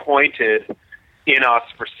disappointed in us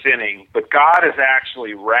for sinning, but God is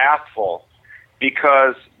actually wrathful,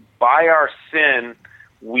 because by our sin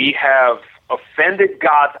we have offended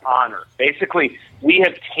God's honor. Basically, we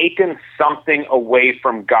have taken something away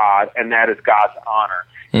from God, and that is God's honor.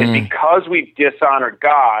 And because we've dishonored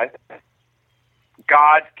God,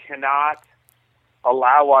 God cannot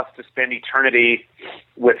allow us to spend eternity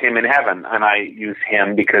with him in heaven. And I use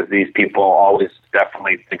him because these people always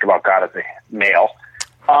definitely think about God as a male.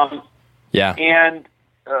 And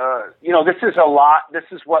this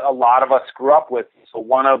is what a lot of us grew up with. So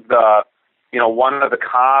one of the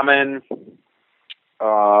common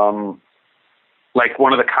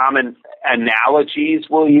analogies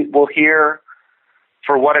we'll hear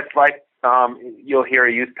for what it's like, you'll hear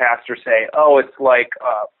a youth pastor say, "Oh, it's like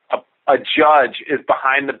a judge is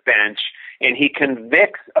behind the bench and he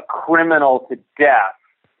convicts a criminal to death,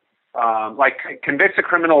 convicts a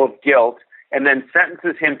criminal of guilt and then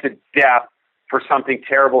sentences him to death for something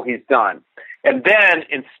terrible he's done. And then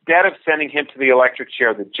instead of sending him to the electric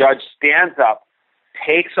chair, the judge stands up,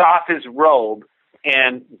 takes off his robe,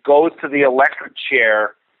 and goes to the electric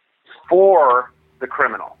chair for the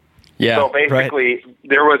criminal. Yeah, so basically,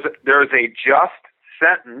 there was a just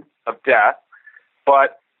sentence of death,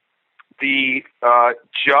 but the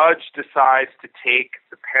judge decides to take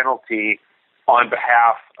the penalty on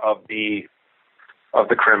behalf of the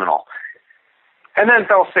criminal. And then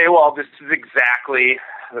they'll say, well, this is exactly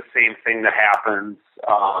the same thing that happens,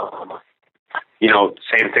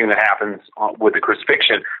 same thing that happens with the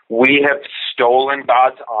crucifixion. We have stolen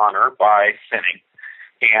God's honor by sinning,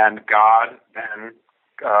 and God then,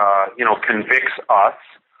 convicts us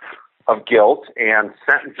of guilt and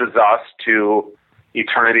sentences us to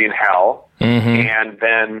eternity in hell. Mm-hmm. And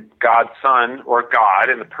then God's Son, or God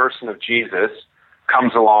in the person of Jesus,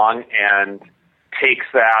 comes along and takes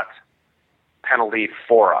that penalty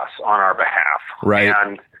for us on our behalf. Right.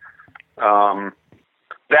 And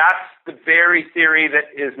that's the very theory that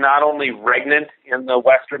is not only regnant in the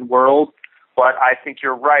Western world, but I think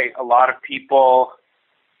you're right. A lot of people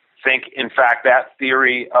think, in fact, that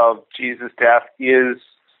theory of Jesus' death is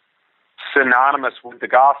synonymous with the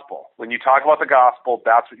gospel. When you talk about the gospel,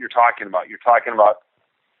 that's what you're talking about. You're talking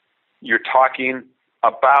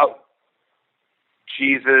about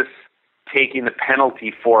Jesus taking the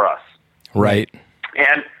penalty for us. Right.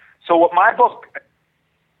 And so what my book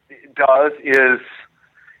does is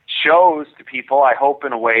shows to people, I hope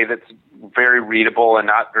in a way that's very readable and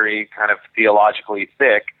not very kind of theologically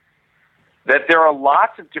thick, that there are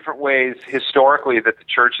lots of different ways historically that the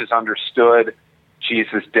church has understood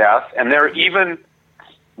Jesus' death, and there are even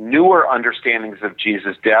newer understandings of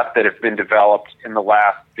Jesus' death that have been developed in the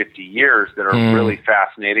last 50 years that are really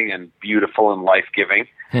fascinating and beautiful and life-giving.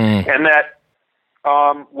 And that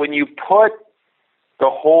when you put the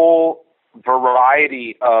whole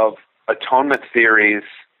variety of atonement theories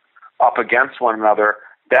up against one another,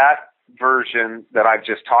 that version that I've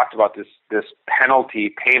just talked about, this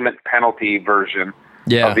payment penalty version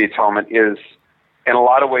of the atonement, is in a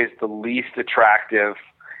lot of ways the least attractive.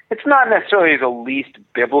 It's not necessarily the least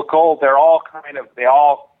biblical. They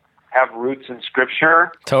all have roots in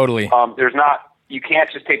Scripture. Totally. You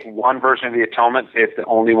can't just take one version of the atonement, say it's the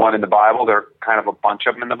only one in the Bible. There are kind of a bunch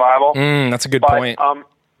of them in the Bible. That's a good point.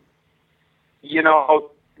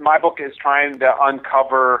 My book is trying to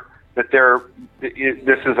uncover that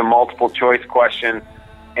this is a multiple choice question,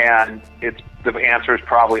 and the answer is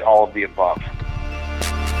probably all of the above.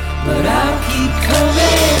 But I'll keep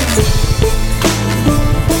coming.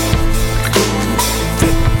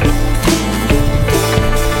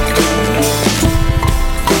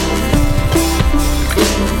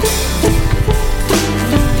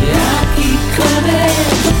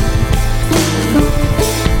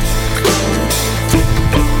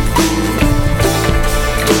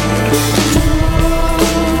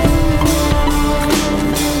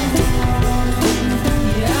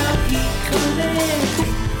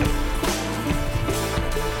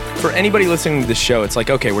 For anybody listening to this show, it's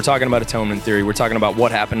like, okay, we're talking about atonement theory. We're talking about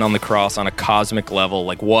what happened on the cross on a cosmic level,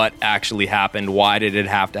 like what actually happened. Why did it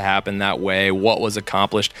have to happen that way? What was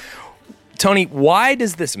accomplished? Tony, why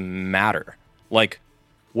does this matter? Like,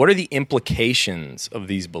 what are the implications of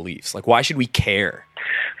these beliefs? Like, why should we care?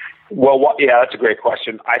 Well, that's a great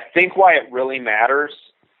question. I think why it really matters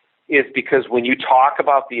is because when you talk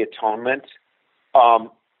about the atonement,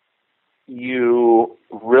 you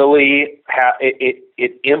really have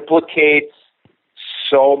it implicates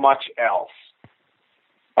so much else,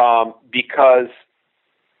 because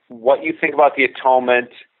what you think about the atonement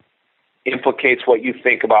implicates what you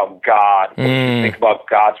think about God, what you think about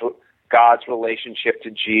God's relationship to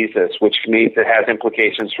Jesus, which means it has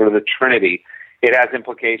implications for the Trinity. It has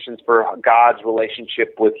implications for God's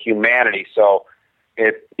relationship with humanity. So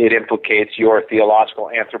it implicates your theological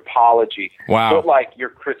anthropology. Wow. So like your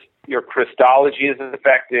Christology is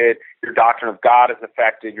affected, your doctrine of God is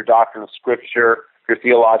affected, your doctrine of Scripture, your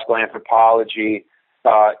theological anthropology,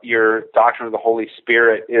 your doctrine of the Holy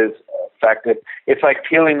Spirit is affected. It's like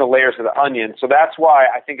peeling the layers of the onion. So that's why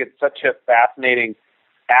I think it's such a fascinating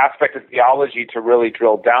aspect of theology to really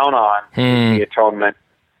drill down on the atonement,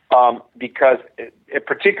 because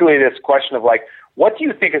particularly this question of like, what do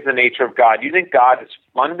you think is the nature of God? Do you think God is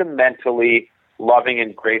fundamentally loving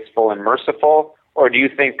and graceful and merciful, or do you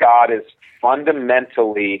think God is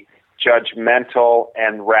fundamentally judgmental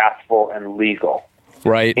and wrathful and legal?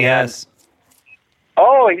 Right. Yes.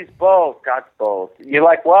 Oh, he's both. God's both. You're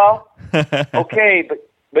like, well, okay,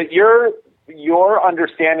 but your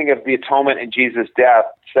understanding of the atonement and Jesus' death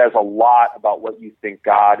says a lot about what you think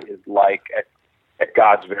God is like at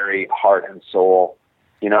God's very heart and soul,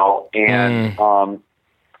 and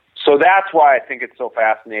so that's why I think it's so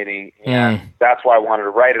fascinating, and that's why I wanted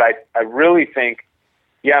to write it. I really think,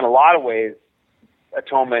 in a lot of ways,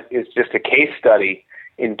 atonement is just a case study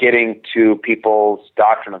in getting to people's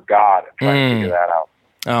doctrine of God and trying to figure that out.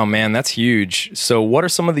 Oh man, that's huge. So what are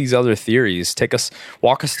some of these other theories?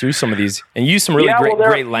 Walk us through some of these and use some really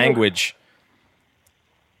great language.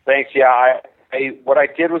 Thanks. Yeah. What I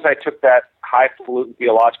did was I took that highfalutin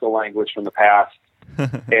theological language from the past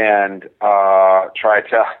and tried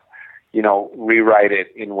to, rewrite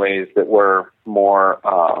it in ways that were more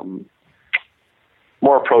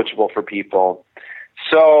approachable for people.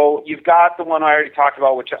 So you've got the one I already talked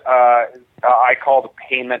about, which I call the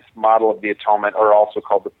payment model of the atonement, or also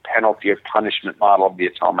called the penalty or punishment model of the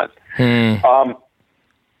atonement.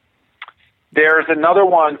 There's another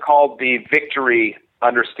one called the victory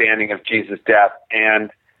understanding of Jesus' death, and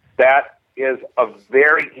that is a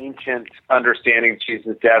very ancient understanding of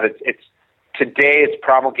Jesus' death. Today it's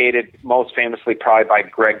promulgated most famously probably by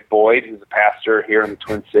Greg Boyd, who's a pastor here in the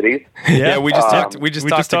Twin Cities. Yeah, we just talked to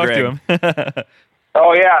him.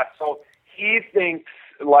 Oh yeah, so he thinks,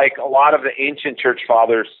 like a lot of the ancient church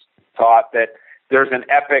fathers thought, that there's an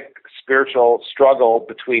epic spiritual struggle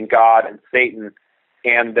between God and Satan,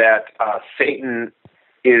 and that Satan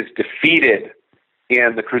is defeated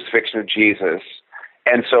in the crucifixion of Jesus.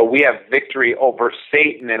 And so we have victory over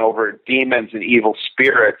Satan and over demons and evil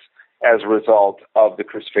spirits as a result of the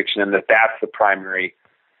crucifixion, and that's the primary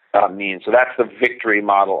means. So that's the victory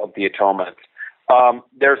model of the atonement.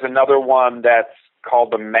 There's another one that's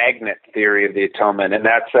called the magnet theory of the atonement, and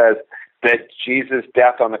that says that Jesus'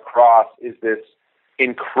 death on the cross is this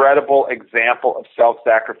incredible example of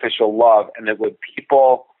self-sacrificial love, and that when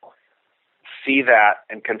people see that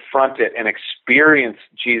and confront it and experience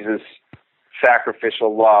Jesus'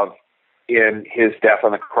 sacrificial love in his death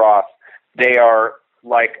on the cross, they are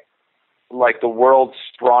like the world's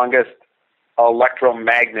strongest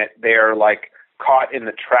electromagnet. They are like caught in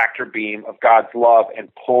the tractor beam of God's love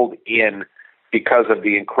and pulled in because of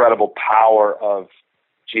the incredible power of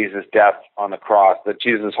Jesus' death on the cross. That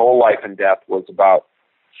Jesus' whole life and death was about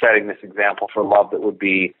setting this example for love that would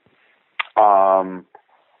be,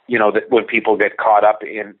 that when people get caught up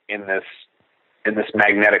in this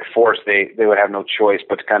magnetic force, they would have no choice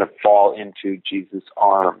but to kind of fall into Jesus'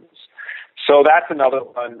 arms. So that's another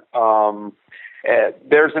one.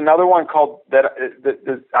 There's another one called that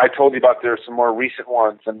I told you about. There are some more recent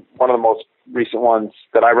ones, and one of the most recent ones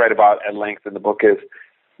that I write about at length in the book is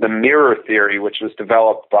the mirror theory, which was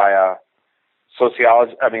developed by an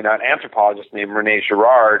anthropologist named René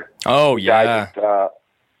Girard. Oh, yeah. Died a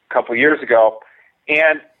couple years ago.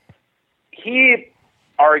 And he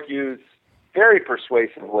argues very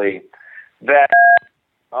persuasively that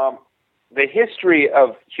the history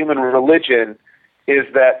of human religion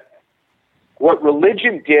is that what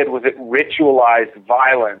religion did was it ritualized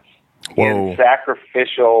violence in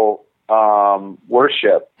sacrificial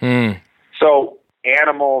worship. So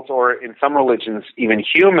animals, or in some religions, even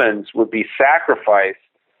humans, would be sacrificed,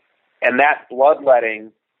 and that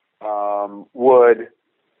bloodletting would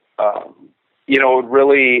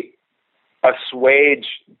really assuage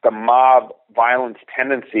the mob violence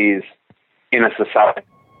tendencies in a society.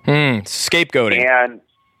 Scapegoating. And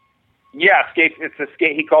he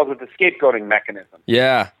calls it the scapegoating mechanism.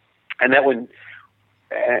 Yeah. And that when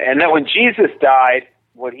Jesus died,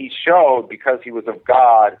 what he showed, because he was of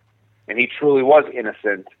God and he truly was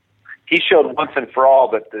innocent, he showed once and for all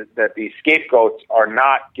that the scapegoats are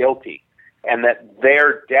not guilty, and that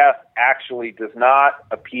their death actually does not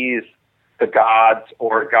appease the gods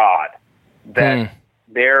or God. That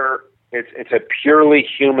it's a purely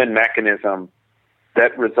human mechanism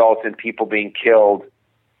that results in people being killed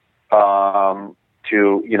to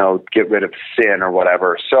get rid of sin or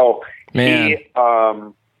whatever. So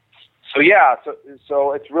so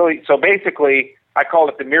it's really, so basically I call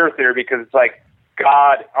it the mirror theory, because it's like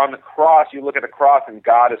God on the cross. You look at the cross and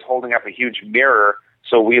God is holding up a huge mirror.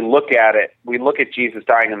 So we look at it. We look at Jesus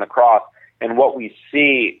dying on the cross, and what we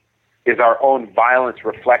see is our own violence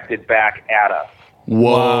reflected back at us.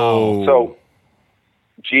 Whoa! So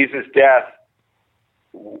Jesus' death,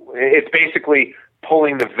 it's basically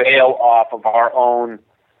pulling the veil off of our own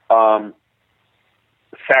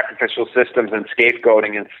sacrificial systems and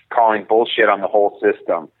scapegoating and calling bullshit on the whole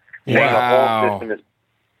system. Saying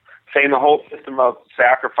the whole system of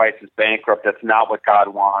sacrifice is bankrupt. That's not what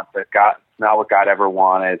God wants. That's not what God ever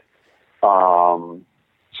wanted.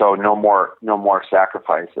 So no more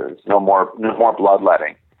sacrifices, no more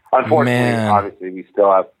bloodletting. Unfortunately, obviously, we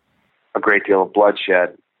still have a great deal of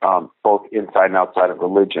bloodshed, both inside and outside of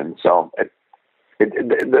religion. So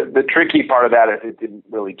the tricky part of that is it didn't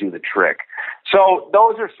really do the trick. So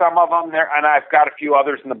those are some of them there, and I've got a few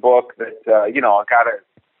others in the book that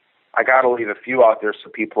I gotta leave a few out there so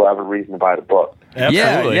people have a reason to buy the book.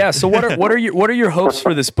 Absolutely. Yeah. So what are your hopes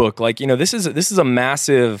for this book? Like, this is a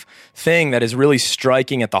massive thing that is really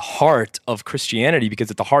striking at the heart of Christianity, because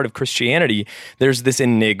at the heart of Christianity, there's this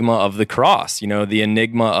enigma of the cross. The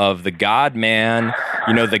enigma of the God man.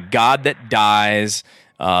 The God that dies.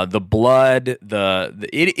 The blood,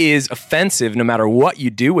 it is offensive no matter what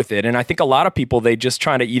you do with it. And I think a lot of people, they just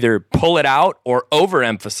try to either pull it out or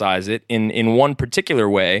overemphasize it in one particular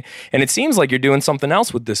way. And it seems like you're doing something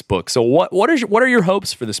else with this book. So what are your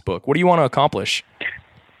hopes for this book? What do you want to accomplish?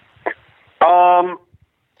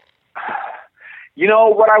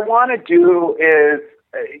 What I want to do is,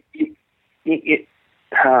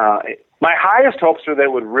 my highest hopes are that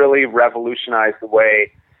it would really revolutionize the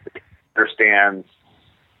way it understands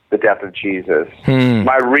the death of Jesus.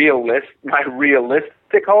 My realistic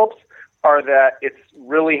hopes are that it's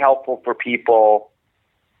really helpful for people,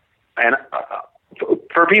 and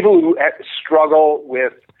for people who struggle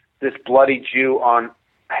with this bloody Jew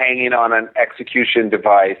hanging on an execution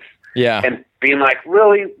device, and being like,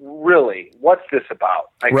 really, what's this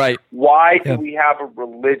about? Like, right? Why do we have a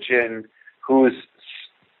religion whose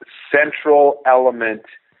central element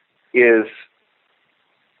is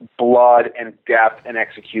blood and death and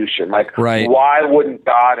execution? Like, why wouldn't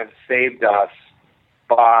God have saved us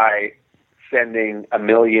by sending 1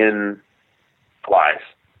 million flies?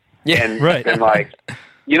 Yeah, and like,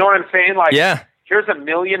 you know what I'm saying? Like, here's 1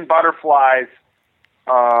 million butterflies.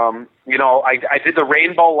 I did the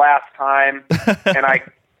rainbow last time, and I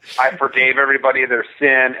forgave everybody their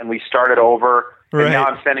sin, and we started over. Right. And now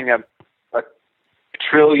I'm sending a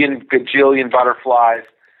trillion, gajillion butterflies,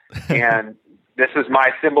 and this is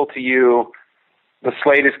my symbol to you. The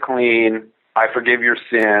slate is clean. I forgive your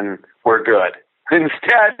sin. We're good.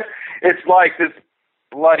 Instead, it's like this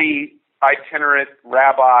bloody itinerant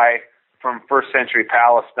rabbi from first century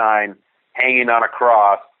Palestine hanging on a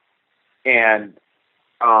cross. And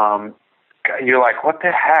you're like, what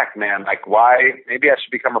the heck, man? Like, why? Maybe I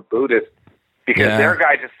should become a Buddhist, because their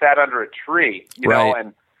guy just sat under a tree, you know,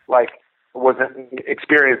 and like wasn't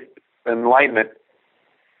experienced enlightenment.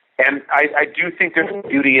 And I do think there's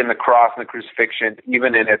beauty in the cross and the crucifixion,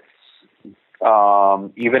 even in its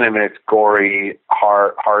gory,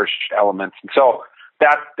 harsh elements. And so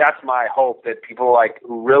that's my hope, that people like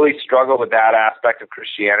who really struggle with that aspect of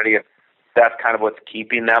Christianity, if that's kind of what's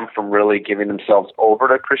keeping them from really giving themselves over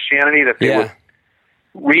to Christianity, that they would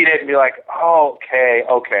read it and be like, oh,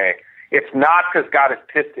 okay. It's not because God is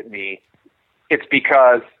pissed at me. It's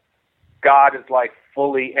because God is like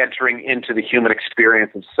fully entering into the human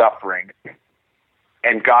experience of suffering,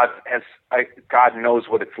 and God knows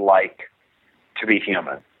what it's like to be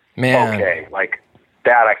human. Man, okay, like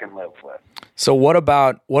that I can live with. So what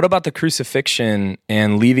about the crucifixion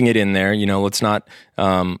and leaving it in there? Let's not.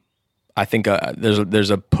 I think there's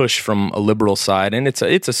a push from a liberal side, and it's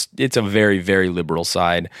a very, very liberal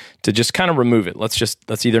side, to just kind of remove it.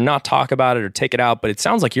 Let's either not talk about it or take it out. But it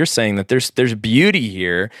sounds like you're saying that there's beauty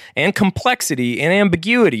here and complexity and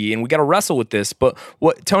ambiguity, and we got to wrestle with this. But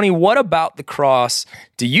Tony, what about the cross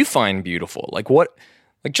do you find beautiful? Like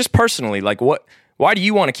just personally, why do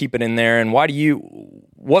you want to keep it in there, and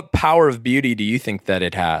what power of beauty do you think that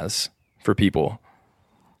it has for people?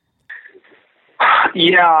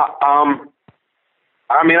 Yeah,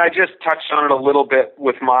 I just touched on it a little bit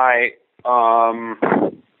with my last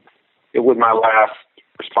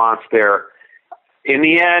response there. In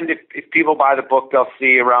the end, if people buy the book, they'll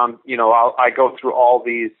see around, I go through all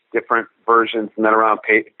these different versions, and then around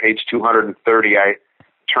page 230, I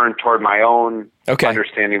turn toward my own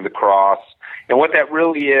understanding of the cross. And what that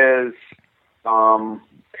really is an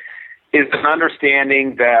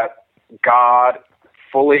understanding that God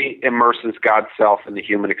fully immerses God's self in the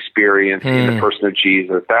human experience in the person of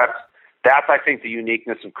Jesus. That's I think the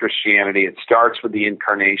uniqueness of Christianity. It starts with the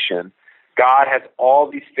incarnation. God has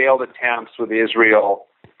all these failed attempts with Israel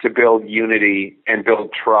to build unity and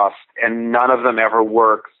build trust, and none of them ever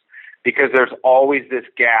works, because there's always this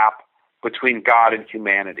gap between God and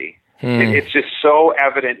humanity. It's just so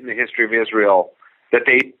evident in the history of Israel that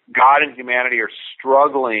God and humanity are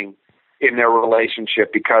struggling in their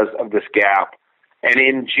relationship because of this gap. And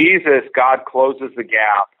in Jesus, God closes the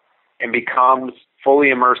gap and becomes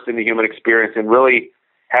fully immersed in the human experience and really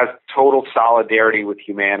has total solidarity with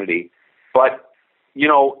humanity. But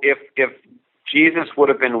if Jesus would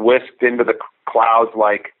have been whisked into the clouds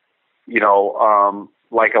like Elijah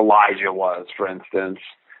was, for instance,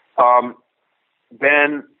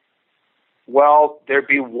 then, well, there'd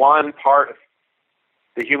be one part of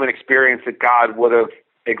the human experience that God would have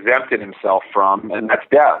exempted himself from, and that's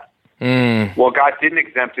death. Well, God didn't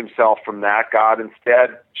exempt himself from that. God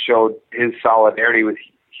instead showed his solidarity with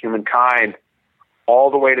humankind all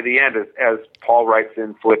the way to the end, as Paul writes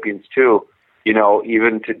in Philippians 2,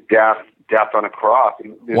 even to death on a cross.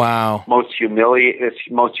 Wow. This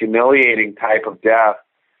most humiliating type of death,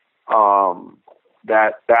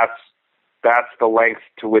 that's the lengths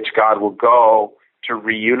to which God will go to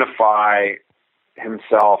reunify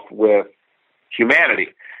himself with humanity.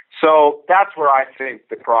 So that's where I think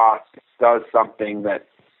the cross does something that,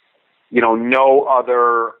 no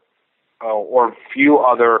other or few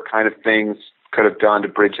other kind of things could have done to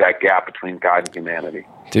bridge that gap between God and humanity.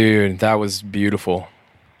 Dude, that was beautiful.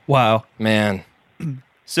 Wow, man.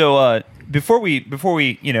 So before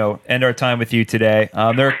we end our time with you today,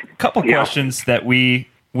 there are a couple questions that we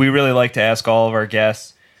really like to ask all of our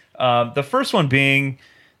guests. The first one being,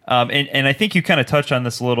 and I think you kind of touched on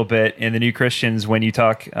this a little bit in the New Christians when you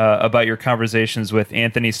talk about your conversations with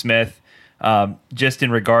Anthony Smith, just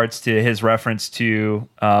in regards to his reference to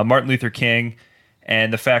Martin Luther King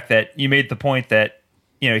and the fact that you made the point that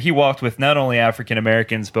he walked with not only African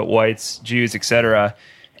Americans but whites, Jews, etc.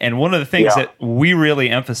 And one of the things that we really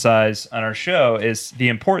emphasize on our show is the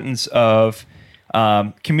importance of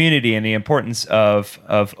community and the importance of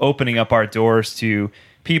opening up our doors to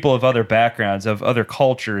people of other backgrounds, of other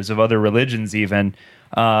cultures, of other religions even.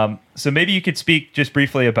 So maybe you could speak just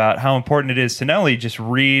briefly about how important it is to not only just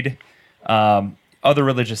read other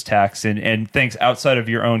religious texts and things outside of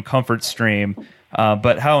your own comfort stream,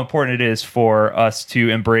 but how important it is for us to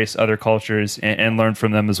embrace other cultures and learn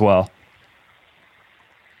from them as well.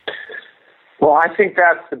 Well, I think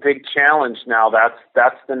that's the big challenge now.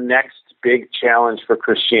 That's the next big challenge for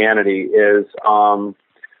Christianity is,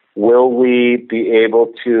 will we be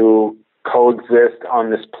able to coexist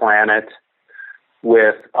on this planet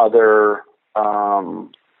with other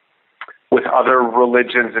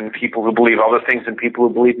religions and people who believe other things and people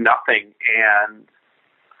who believe nothing?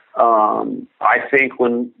 And I think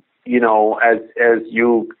when, as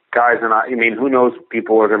you guys and I mean, who knows,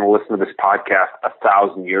 people are going to listen to this podcast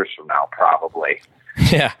 1,000 years from now, probably.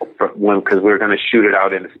 Yeah. Because we're going to shoot it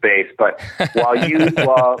out into space. But while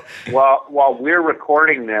we're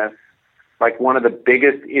recording this, like one of the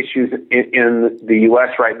biggest issues in the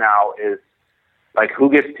U.S. right now is like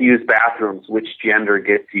who gets to use bathrooms, which gender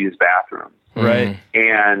gets to use bathrooms. Right.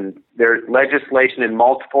 And there's legislation in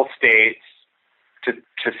multiple states to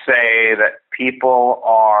say that people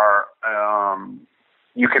are,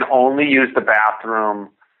 you can only use the bathroom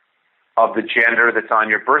of the gender that's on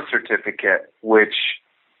your birth certificate, which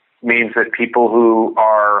means that people who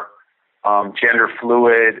are gender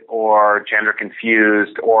fluid or gender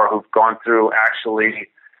confused or who've gone through actually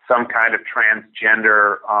some kind of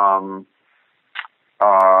transgender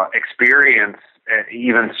experience,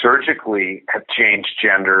 even surgically, have changed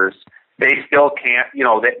genders, they still can't,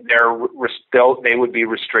 they would be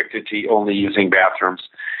restricted to only using bathrooms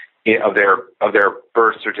of their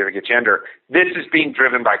birth certificate gender. This is being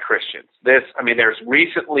driven by Christians. There's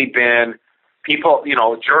recently been people,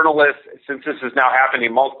 journalists, since this is now happening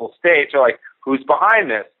in multiple states, are like, who's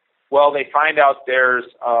behind this? Well, they find out there's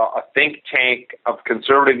a think tank of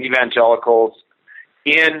conservative evangelicals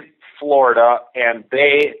in Florida, and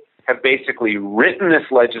they have basically written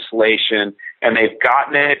this legislation, and they've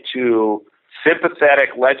gotten it to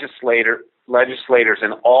sympathetic legislators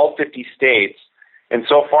in all 50 states. And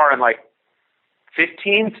so far in like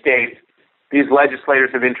 15 states, these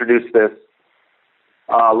legislators have introduced this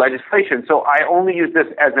legislation. So I only use this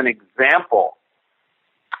as an example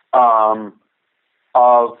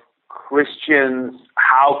of Christians,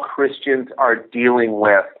 how Christians are dealing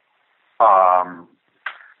with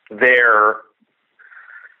their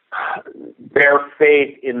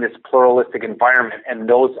faith in this pluralistic environment.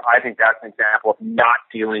 And I think that's an example of not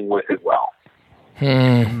dealing with it well.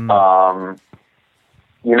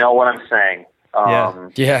 You know what I'm saying?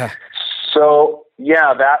 Yeah. So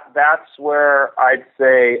yeah, that's where I'd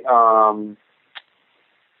say, I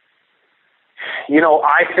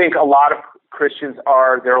think a lot of Christians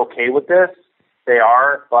they're okay with this. They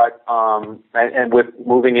are, but and with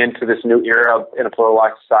moving into this new era in a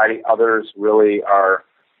pluralized society, others really are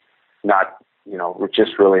not. We're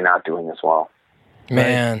just really not doing this well.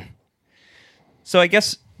 Man. Right. So I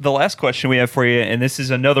guess the last question we have for you, and this is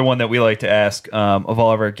another one that we like to ask of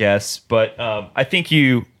all of our guests, but I think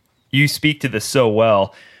you speak to this so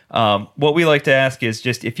well. What we like to ask is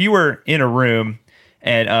just if you were in a room,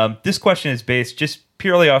 and this question is based just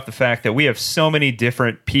purely off the fact that we have so many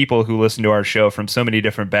different people who listen to our show from so many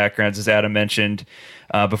different backgrounds, as Adam mentioned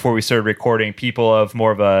before we started recording, people of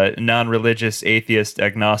more of a non-religious, atheist,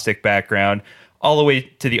 agnostic background, all the way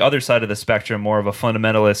to the other side of the spectrum, more of a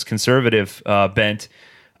fundamentalist, conservative bent.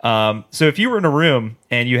 So if you were in a room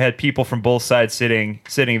and you had people from both sides sitting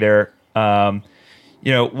there,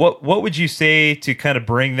 what would you say to kind of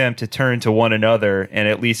bring them to turn to one another and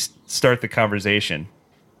at least start the conversation?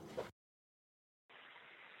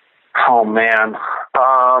 Oh man.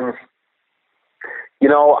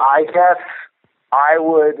 I guess I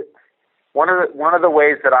would, one of the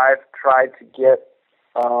ways that I've tried to get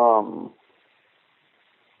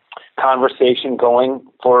conversation going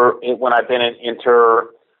for it when I've been in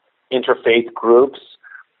interfaith groups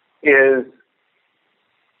is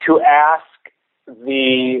to ask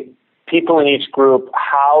the people in each group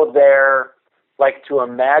how they're, like, to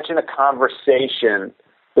imagine a conversation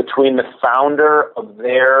between the founder of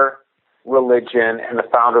their religion and the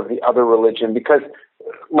founder of the other religion. Because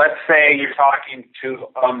let's say you're talking to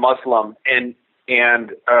a Muslim and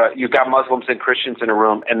you've got Muslims and Christians in a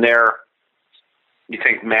room, and you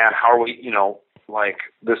think, man, how are we,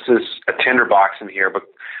 this is a tinderbox in here, but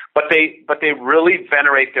they really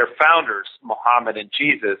venerate their founders, Muhammad and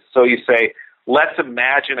Jesus. So you say, let's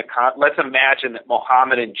imagine that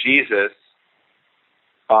Muhammad and Jesus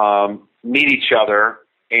meet each other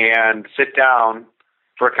and sit down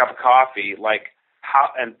for a cup of coffee,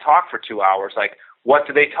 and talk for 2 hours. Like, what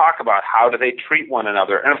do they talk about? How do they treat one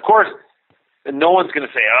another? And of course, no one's going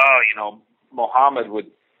to say, Muhammad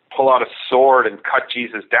would pull out a sword and cut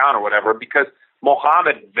Jesus down or whatever, because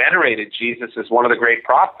Muhammad venerated Jesus as one of the great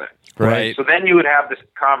prophets. Right. So then you would have this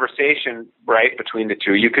conversation, right, between the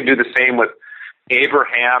two. You could do the same with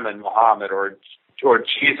Abraham and Muhammad, or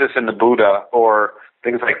Jesus and the Buddha, or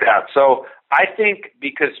things like that. So I think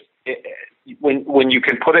because when you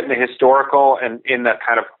can put it in the historical and in the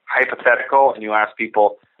kind of hypothetical, and you ask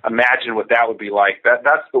people, imagine what that would be like,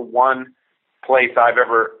 that's the one place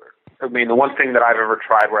the one thing that I've ever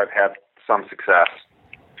tried where I've had some success.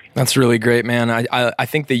 That's really great, man. I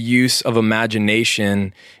think the use of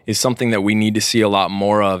imagination is something that we need to see a lot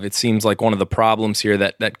more of. It seems like one of the problems here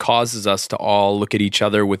that causes us to all look at each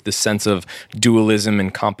other with this sense of dualism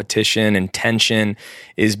and competition and tension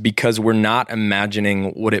is because we're not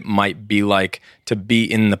imagining what it might be like to be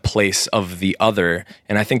in the place of the other.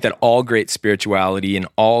 And I think that all great spirituality and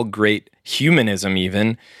all great humanism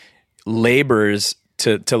even labors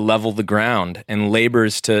to level the ground and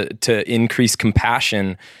labors to increase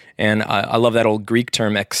compassion. And I love that old Greek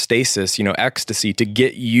term ecstasis, ecstasy, to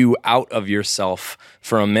get you out of yourself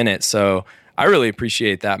for a minute. So I really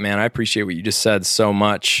appreciate that, man. I appreciate what you just said so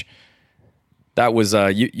much. That was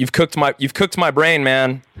you've cooked my brain,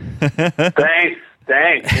 man. Thanks.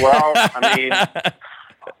 Well,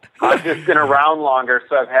 I've just been around longer,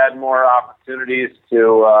 so I've had more opportunities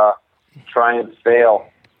to try and fail.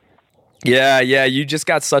 Yeah, you just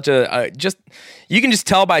got such you can just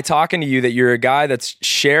tell by talking to you that you're a guy that's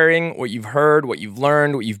sharing what you've heard, what you've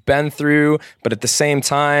learned, what you've been through, but at the same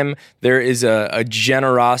time, there is a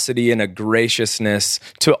generosity and a graciousness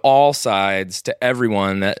to all sides, to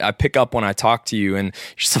everyone, that I pick up when I talk to you, and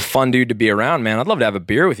you're just a fun dude to be around, man. I'd love to have a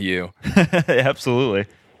beer with you. Absolutely.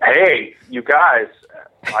 Hey, you guys.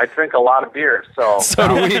 I drink a lot of beer, so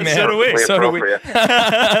do we, man. So do we.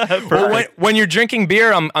 Well, when you're drinking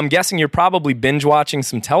beer, I'm guessing you're probably binge watching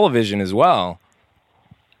some television as well.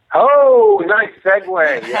 Oh, nice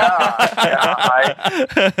segue. Yeah.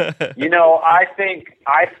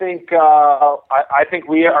 I think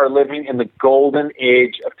we are living in the golden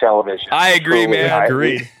age of television. I agree, man.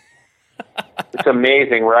 Agreed. It's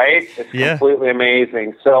amazing, right? It's completely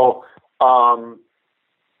amazing. So,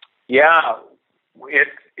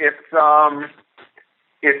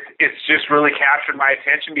 it's just really captured my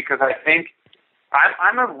attention, because I think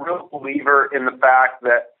I'm a real believer in the fact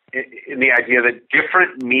that in the idea that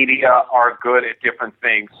different media are good at different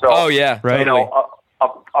things. So, right.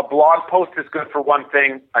 A blog post is good for one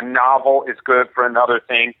thing, a novel is good for another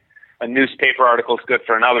thing, a newspaper article is good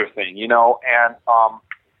for another thing, and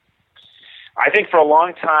I think for a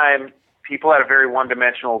long time people had a very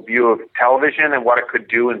one-dimensional view of television and what it could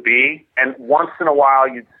do and be. And once in a while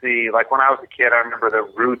you'd see, like when I was a kid, I remember the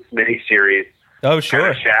Roots miniseries. Oh, sure.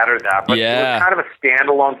 Kind of shattered that. But it was kind of a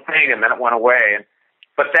standalone thing, and then it went away.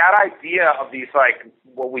 But that idea of these, like,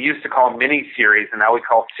 what we used to call miniseries, and now we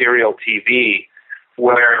call serial TV,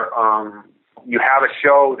 where you have a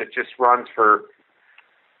show that just runs for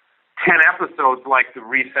 10 episodes, like the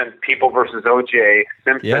recent People versus O.J.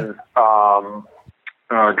 Simpson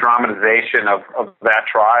dramatization of that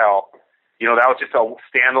trial. You know, that was just a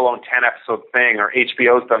standalone 10-episode thing, or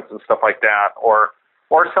HBO's done some stuff like that, or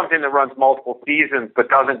something that runs multiple seasons but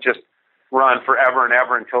doesn't just run forever and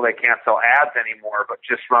ever until they can't sell ads anymore, but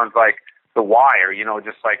just runs like The Wire, you know,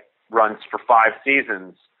 just like runs for 5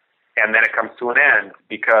 seasons, and then it comes to an end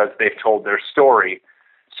because they've told their story.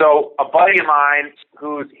 So a buddy of mine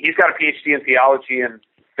he's got a PhD in theology and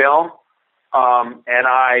film, and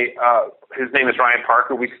his name is Ryan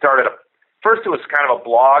Parker. We started first it was kind of a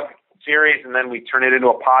blog series, and then we turned it into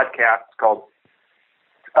a podcast called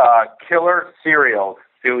Killer Serials.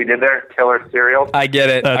 See what we did there? Killer Serials. I get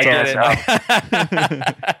it. That's it.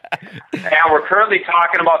 And we're currently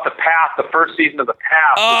talking about The Path, the first season of The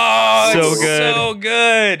Path. Oh, So it's good. so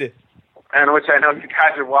good. And which I know you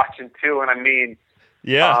guys are watching too. And I mean,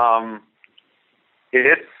 Yeah.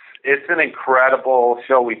 It's an incredible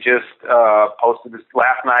show. We just posted this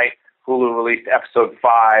last night. Hulu released episode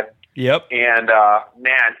 5. Yep. And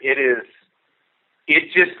man,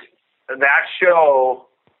 that show,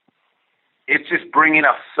 it's just bringing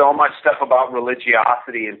up so much stuff about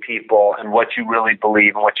religiosity in people and what you really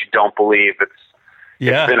believe and what you don't believe. It's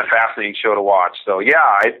been a fascinating show to watch. So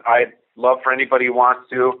yeah, I'd love for anybody who wants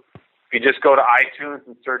to. If you just go to iTunes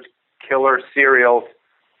and search Killer Serials,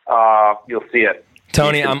 you'll see it.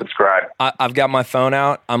 Tony, subscribe. I've got my phone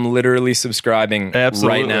out. I'm literally subscribing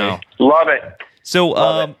Absolutely. right now. Love it.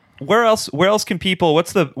 So, where else can people?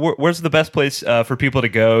 Where's the best place for people to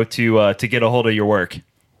go to get a hold of your work?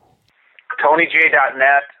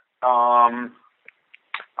 TonyJ.net. I'm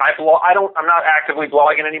not actively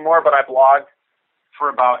blogging anymore, but I blogged for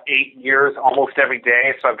about 8 years, almost every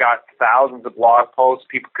day. So I've got thousands of blog posts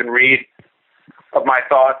people can read of my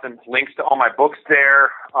thoughts and links to all my books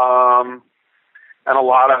there. And a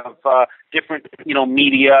lot of different,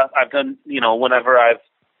 media. I've done, whenever I've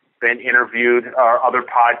been interviewed or other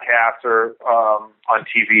podcasts or on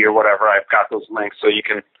TV or whatever, I've got those links so you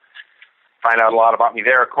can find out a lot about me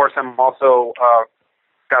there. Of course, I'm also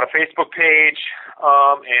got a Facebook page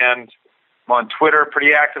and I'm on Twitter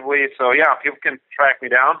pretty actively. So yeah, people can track me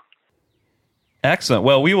down. Excellent.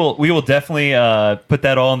 Well, we will definitely put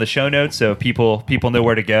that all in the show notes so people know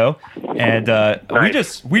where to go. And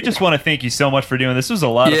Nice. we just want to thank you so much for doing this. This was a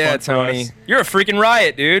lot of fun for Tony. us. You're a freaking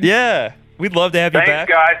riot, dude. Yeah, we'd love to have you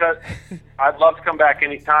Thanks, back. guys. I'd love to come back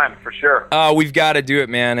anytime for sure. We've got to do it,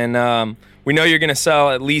 man. And we know you're going to sell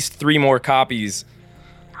at least 3 more copies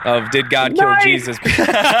of Did God Kill Nice. Jesus?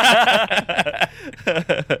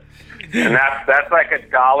 And that's like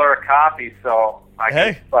 $1 a copy, so I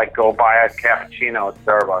can go buy a cappuccino at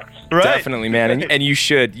Starbucks. Right. Definitely, man. And you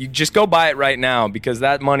should. You just go buy it right now because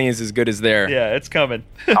that money is as good as there. Yeah, it's coming.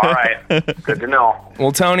 All right. Good to know.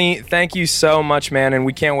 Well, Tony, thank you so much, man. And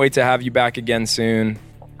we can't wait to have you back again soon.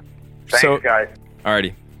 Thanks, guys.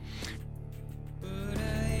 Alrighty.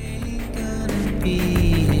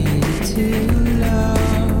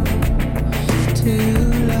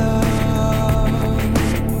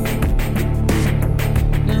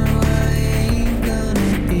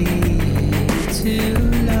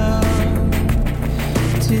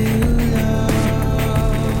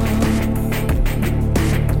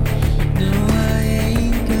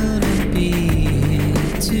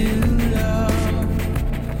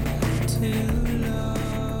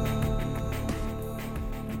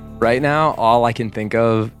 Right now, all I can think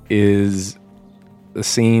of is the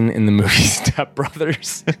scene in the movie Step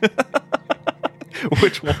Brothers.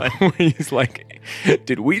 Which one? Where he's like,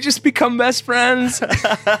 did we just become best friends?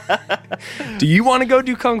 Do you want to go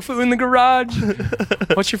do kung fu in the garage?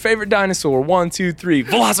 What's your favorite dinosaur? 1, 2, 3.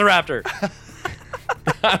 Velociraptor.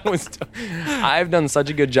 I've done such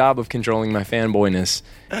a good job of controlling my fanboyness.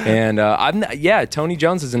 And Tony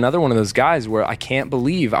Jones is another one of those guys where I can't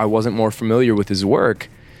believe I wasn't more familiar with his work.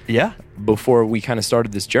 Yeah. Before we kind of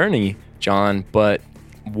started this journey, John, but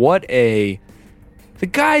the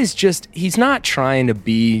guy's he's not trying to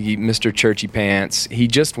be Mr. Churchy Pants. He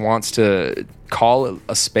just wants to call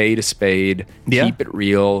a spade, keep it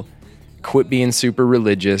real, quit being super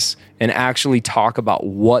religious, and actually talk about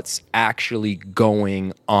what's actually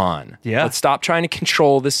going on. Yeah. Let's stop trying to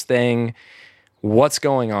control this thing. What's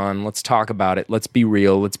going on? Let's talk about it. Let's be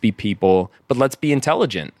real. Let's be people, but let's be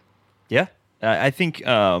intelligent. Yeah. I think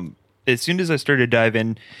as soon as I started to dive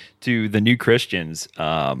into the New Christians,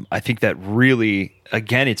 I think that really,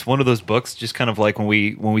 again, it's one of those books, just kind of like when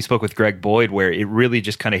we spoke with Greg Boyd, where it really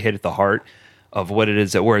just kind of hit at the heart of what it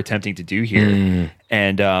is that we're attempting to do here.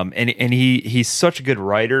 And he's such a good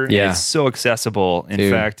writer. Yeah. And it's so accessible.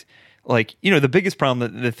 In fact, like, the biggest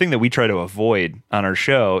problem, the thing that we try to avoid on our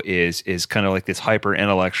show is kind of like this hyper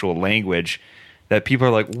intellectual language that people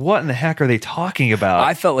are like, what in the heck are they talking about?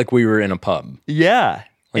 I felt like we were in a pub, yeah.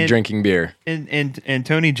 like drinking beer. And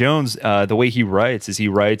Tony Jones, the way he writes is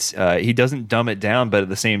he doesn't dumb it down, but at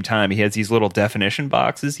the same time, he has these little definition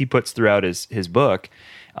boxes he puts throughout his book,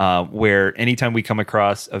 where anytime we come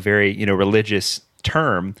across a very religious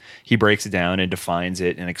term, he breaks it down and defines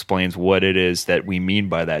it and explains what it is that we mean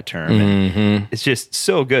by that term. And it's just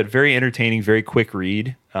so good, very entertaining, very quick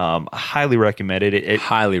read. I highly recommend it.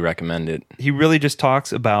 Highly recommend it. He really just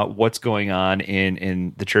talks about what's going on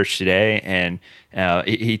in the church today, and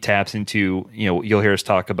he taps into, you'll hear us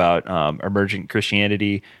talk about emergent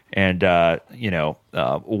Christianity and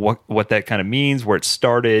what that kind of means, where it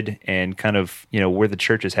started, and kind of where the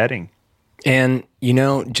church is heading. And,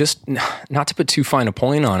 just not to put too fine a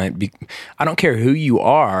point on it, I don't care who you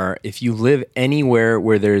are, if you live anywhere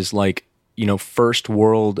where there's like, first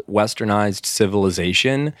world westernized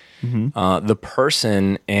civilization, the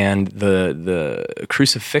person and the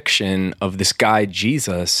crucifixion of this guy,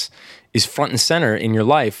 Jesus, is front and center in your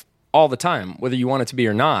life all the time, whether you want it to be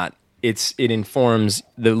or not. It informs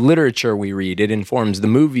the literature we read. It informs the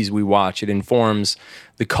movies we watch. It informs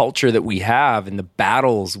the culture that we have and the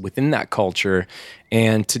battles within that culture.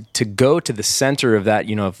 And to go to the center of that,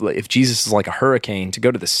 if Jesus is like a hurricane, to go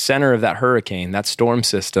to the center of that hurricane, that storm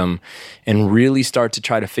system, and really start to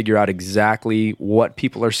try to figure out exactly what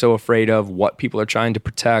people are so afraid of, what people are trying to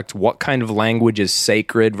protect, what kind of language is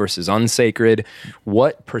sacred versus unsacred,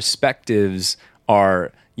 what perspectives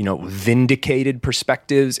are vindicated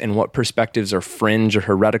perspectives and what perspectives are fringe or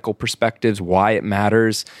heretical perspectives, why it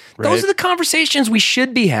matters. Right. Those are the conversations we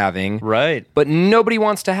should be having. Right. But nobody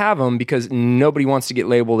wants to have them because nobody wants to get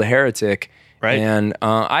labeled a heretic. Right. And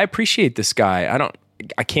I appreciate this guy.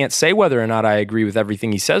 I can't say whether or not I agree with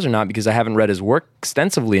everything he says or not because I haven't read his work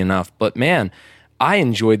extensively enough. But man, I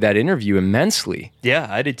enjoyed that interview immensely. Yeah,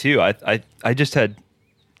 I did too. I just had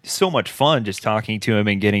so much fun just talking to him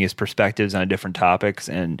and getting his perspectives on different topics.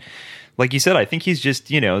 And like you said, I think he's just,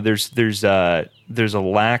 there's a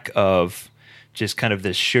lack of just kind of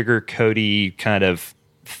this sugar-coaty kind of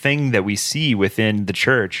thing that we see within the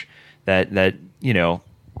church that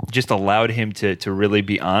just allowed him to really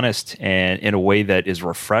be honest and in a way that is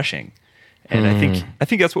refreshing. And I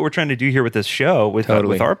think that's what we're trying to do here with this show, with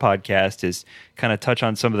our podcast, is kind of touch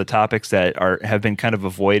on some of the topics that have been kind of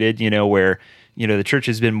avoided, where the church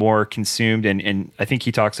has been more consumed, and I think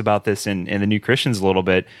he talks about this in the New Christians a little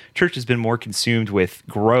bit. Church has been more consumed with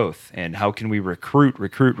growth and how can we recruit,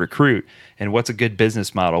 and what's a good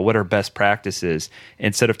business model, what are best practices,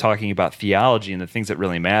 instead of talking about theology and the things that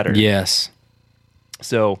really matter. Yes.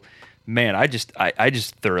 So, man, I just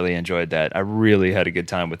thoroughly enjoyed that. I really had a good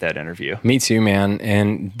time with that interview. Me too, man.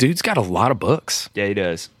 And dude's got a lot of books. Yeah, he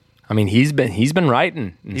does. I mean, he's been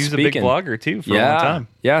writing and He was speaking. a big blogger, too, for a long time.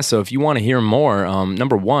 Yeah, so if you want to hear more,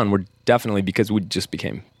 number one, we're definitely, because we just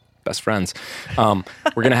became best friends, we're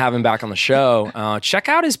going to have him back on the show. Check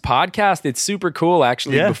out his podcast. It's super cool,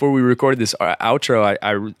 actually. Yeah. Before we recorded this outro,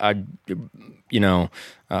 I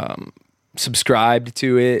subscribed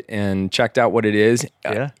to it and checked out what it is.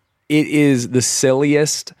 Yeah. It is the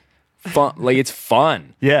silliest fun. Like, it's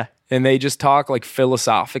fun. Yeah. And they just talk like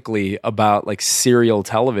philosophically about like serial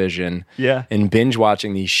television and binge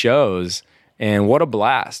watching these shows. And what a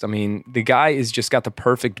blast. I mean, the guy has just got the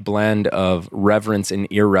perfect blend of reverence and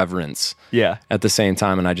irreverence at the same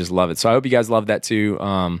time. And I just love it. So I hope you guys love that too.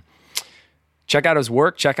 Check out his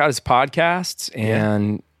work, check out his podcasts,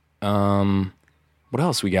 and what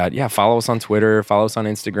else we got? Yeah, follow us on Twitter, follow us on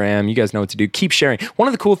Instagram. You guys know what to do. Keep sharing. One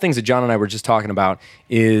of the cool things that John and I were just talking about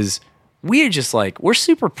is we're just like, we're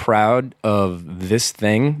super proud of this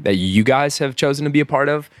thing that you guys have chosen to be a part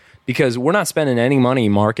of, because we're not spending any money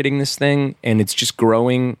marketing this thing, and it's just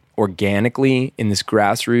growing organically in this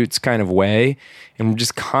grassroots kind of way. And we're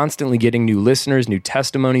just constantly getting new listeners, new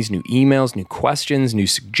testimonies, new emails, new questions, new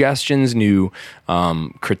suggestions, new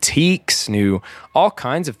critiques, new all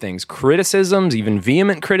kinds of things, criticisms, even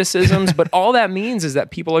vehement criticisms. But all that means is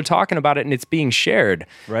that people are talking about it and it's being shared.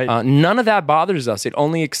 Right. None of that bothers us. It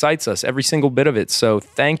only excites us, every single bit of it. So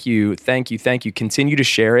thank you. Continue to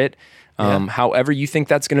share it. However you think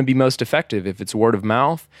that's going to be most effective. If it's word of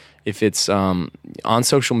mouth, if it's on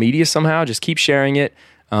social media somehow, just keep sharing it.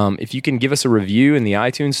 If you can give us a review in the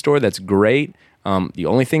iTunes store, that's great. The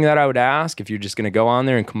only thing that I would ask, if you're just going to go on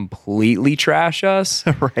there and completely trash us,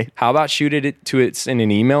 right? How about shoot it to us in an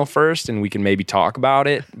email first, and we can maybe talk about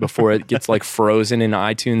it before it gets like frozen in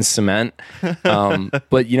iTunes cement.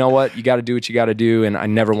 But you know what? You got to do what you got to do, and I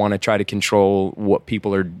never want to try to control what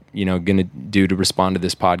people are, going to do to respond to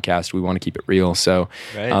this podcast. We want to keep it real. So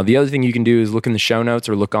the other thing you can do is look in the show notes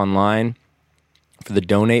or look online. for the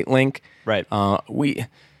donate link. Right.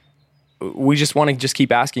 We just want to just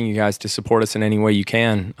keep asking you guys to support us in any way you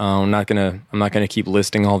can. I'm not gonna keep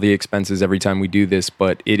listing all the expenses every time we do this,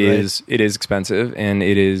 but it is expensive, and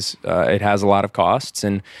it has a lot of costs,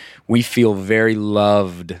 and we feel very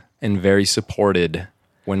loved and very supported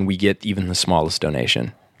when we get even the smallest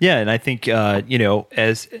donation. Yeah, and I think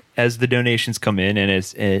as the donations come in, and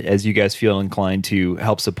as you guys feel inclined to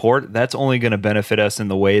help support, that's only going to benefit us in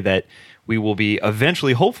the way that we will be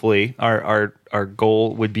eventually, hopefully, our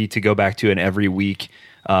goal would be to go back to an every week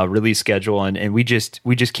release schedule, and we just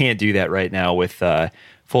can't do that right now with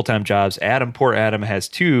full-time jobs. Poor Adam has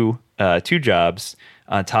two jobs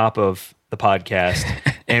on top of the podcast,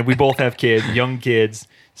 and we both have young kids.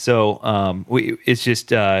 So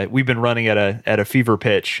we've been running at a fever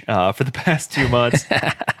pitch for the past 2 months.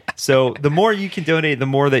 So the more you can donate, the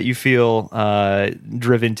more that you feel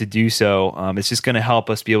driven to do so. It's just going to help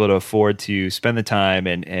us be able to afford to spend the time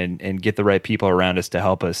and get the right people around us to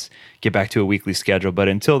help us get back to a weekly schedule. But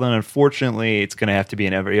until then, unfortunately, it's going to have to be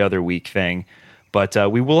an every other week thing. But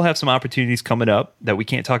we will have some opportunities coming up that we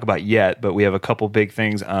can't talk about yet, but we have a couple big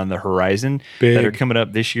things on the horizon that are coming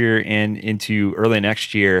up this year and into early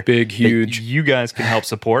next year. Big, huge. You guys can help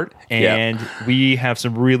support. And we have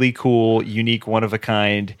some really cool, unique,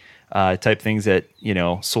 one-of-a-kind type things that,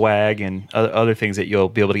 swag and other things that you'll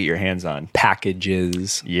be able to get your hands on.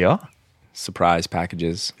 Packages. Yeah. Surprise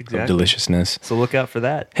packages Exactly. of deliciousness. So look out for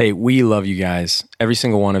that. Hey, we love you guys. Every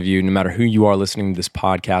single one of you, no matter who you are listening to this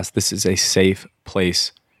podcast, this is a safe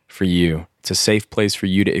place for you. It's a safe place for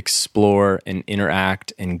you to explore and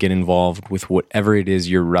interact and get involved with whatever it is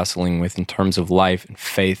you're wrestling with in terms of life and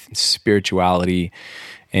faith and spirituality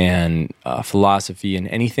and philosophy and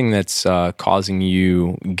anything that's causing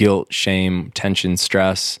you guilt, shame, tension,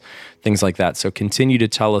 stress, things like that. So continue to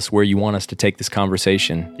tell us where you want us to take this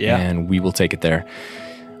conversation, and we will take it there.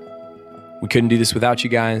 We couldn't do this without you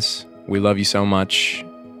guys. We love you so much.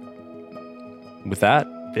 With that,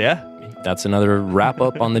 that's another wrap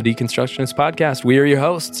up on the Deconstructionist Podcast. We are your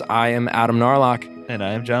hosts. I am Adam Narlock. And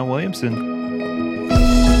I am John Williamson.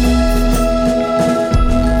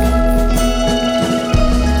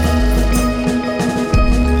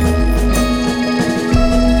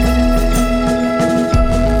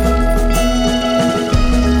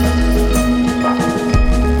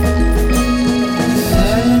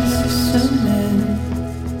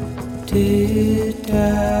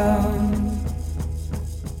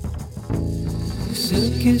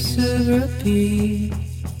 Circus of repeating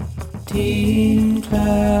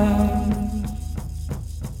clown,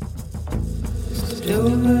 stood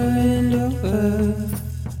over and over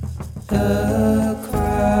the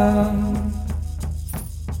crown.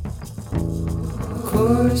 A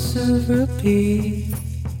chorus of repeating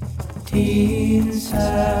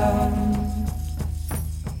sound.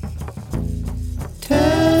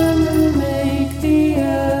 Time will make the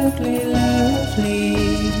ugly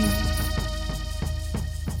lovely.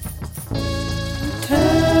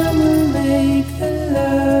 Time will make the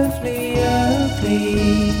lovely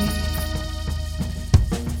ugly.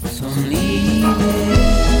 So I'm leaving.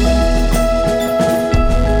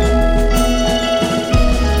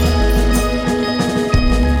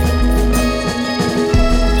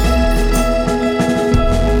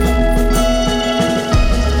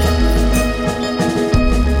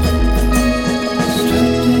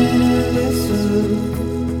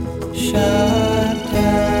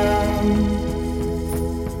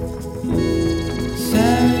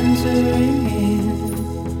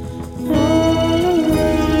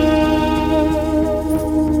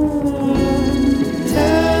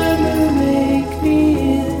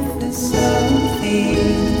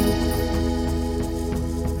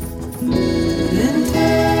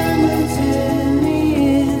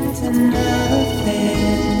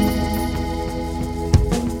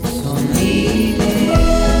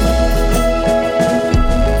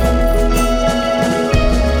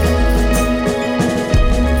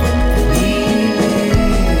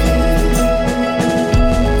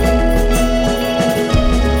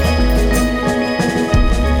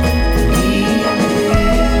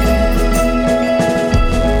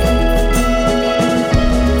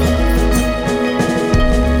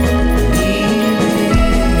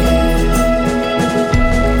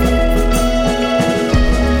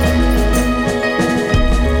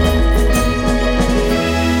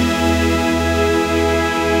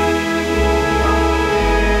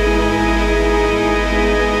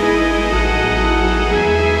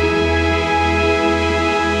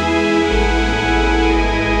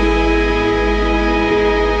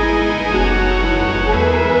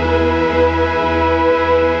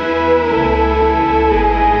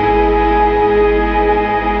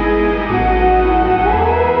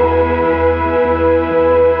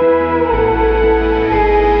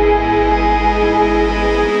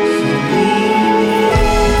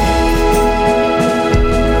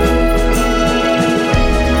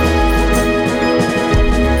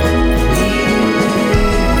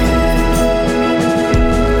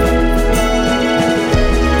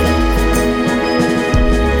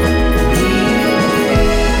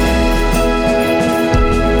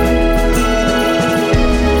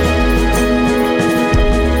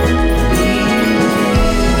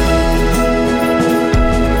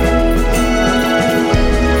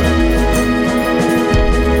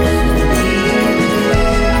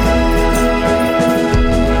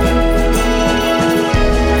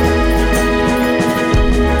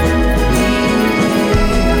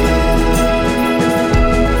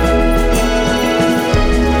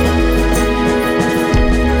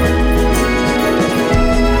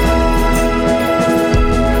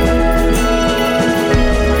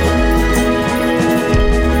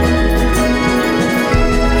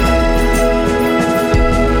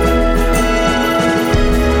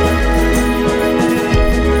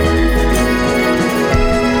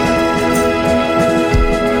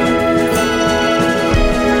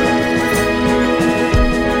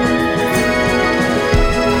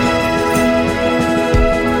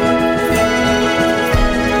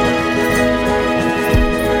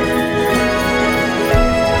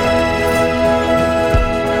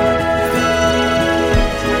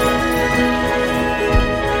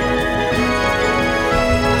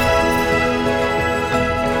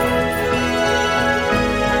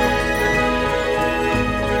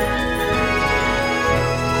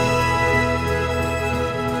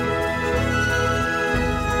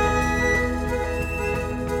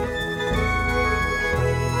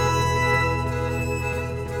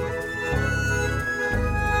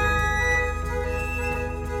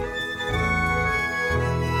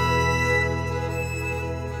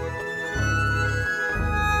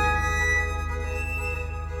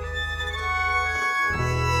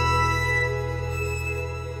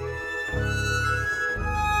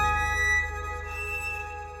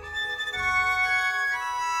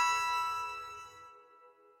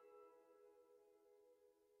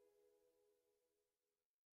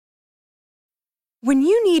 When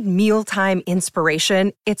you need mealtime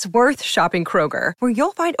inspiration, it's worth shopping Kroger, where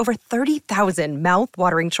you'll find over 30,000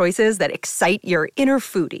 mouth-watering choices that excite your inner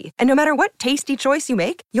foodie. And no matter what tasty choice you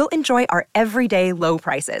make, you'll enjoy our everyday low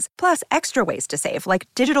prices, plus extra ways to save, like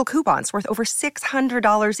digital coupons worth over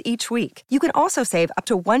 $600 each week. You can also save up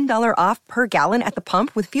to $1 off per gallon at the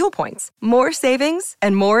pump with fuel points. More savings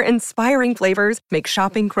and more inspiring flavors make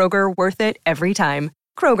shopping Kroger worth it every time.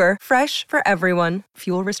 Kroger, fresh for everyone.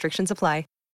 Fuel restrictions apply.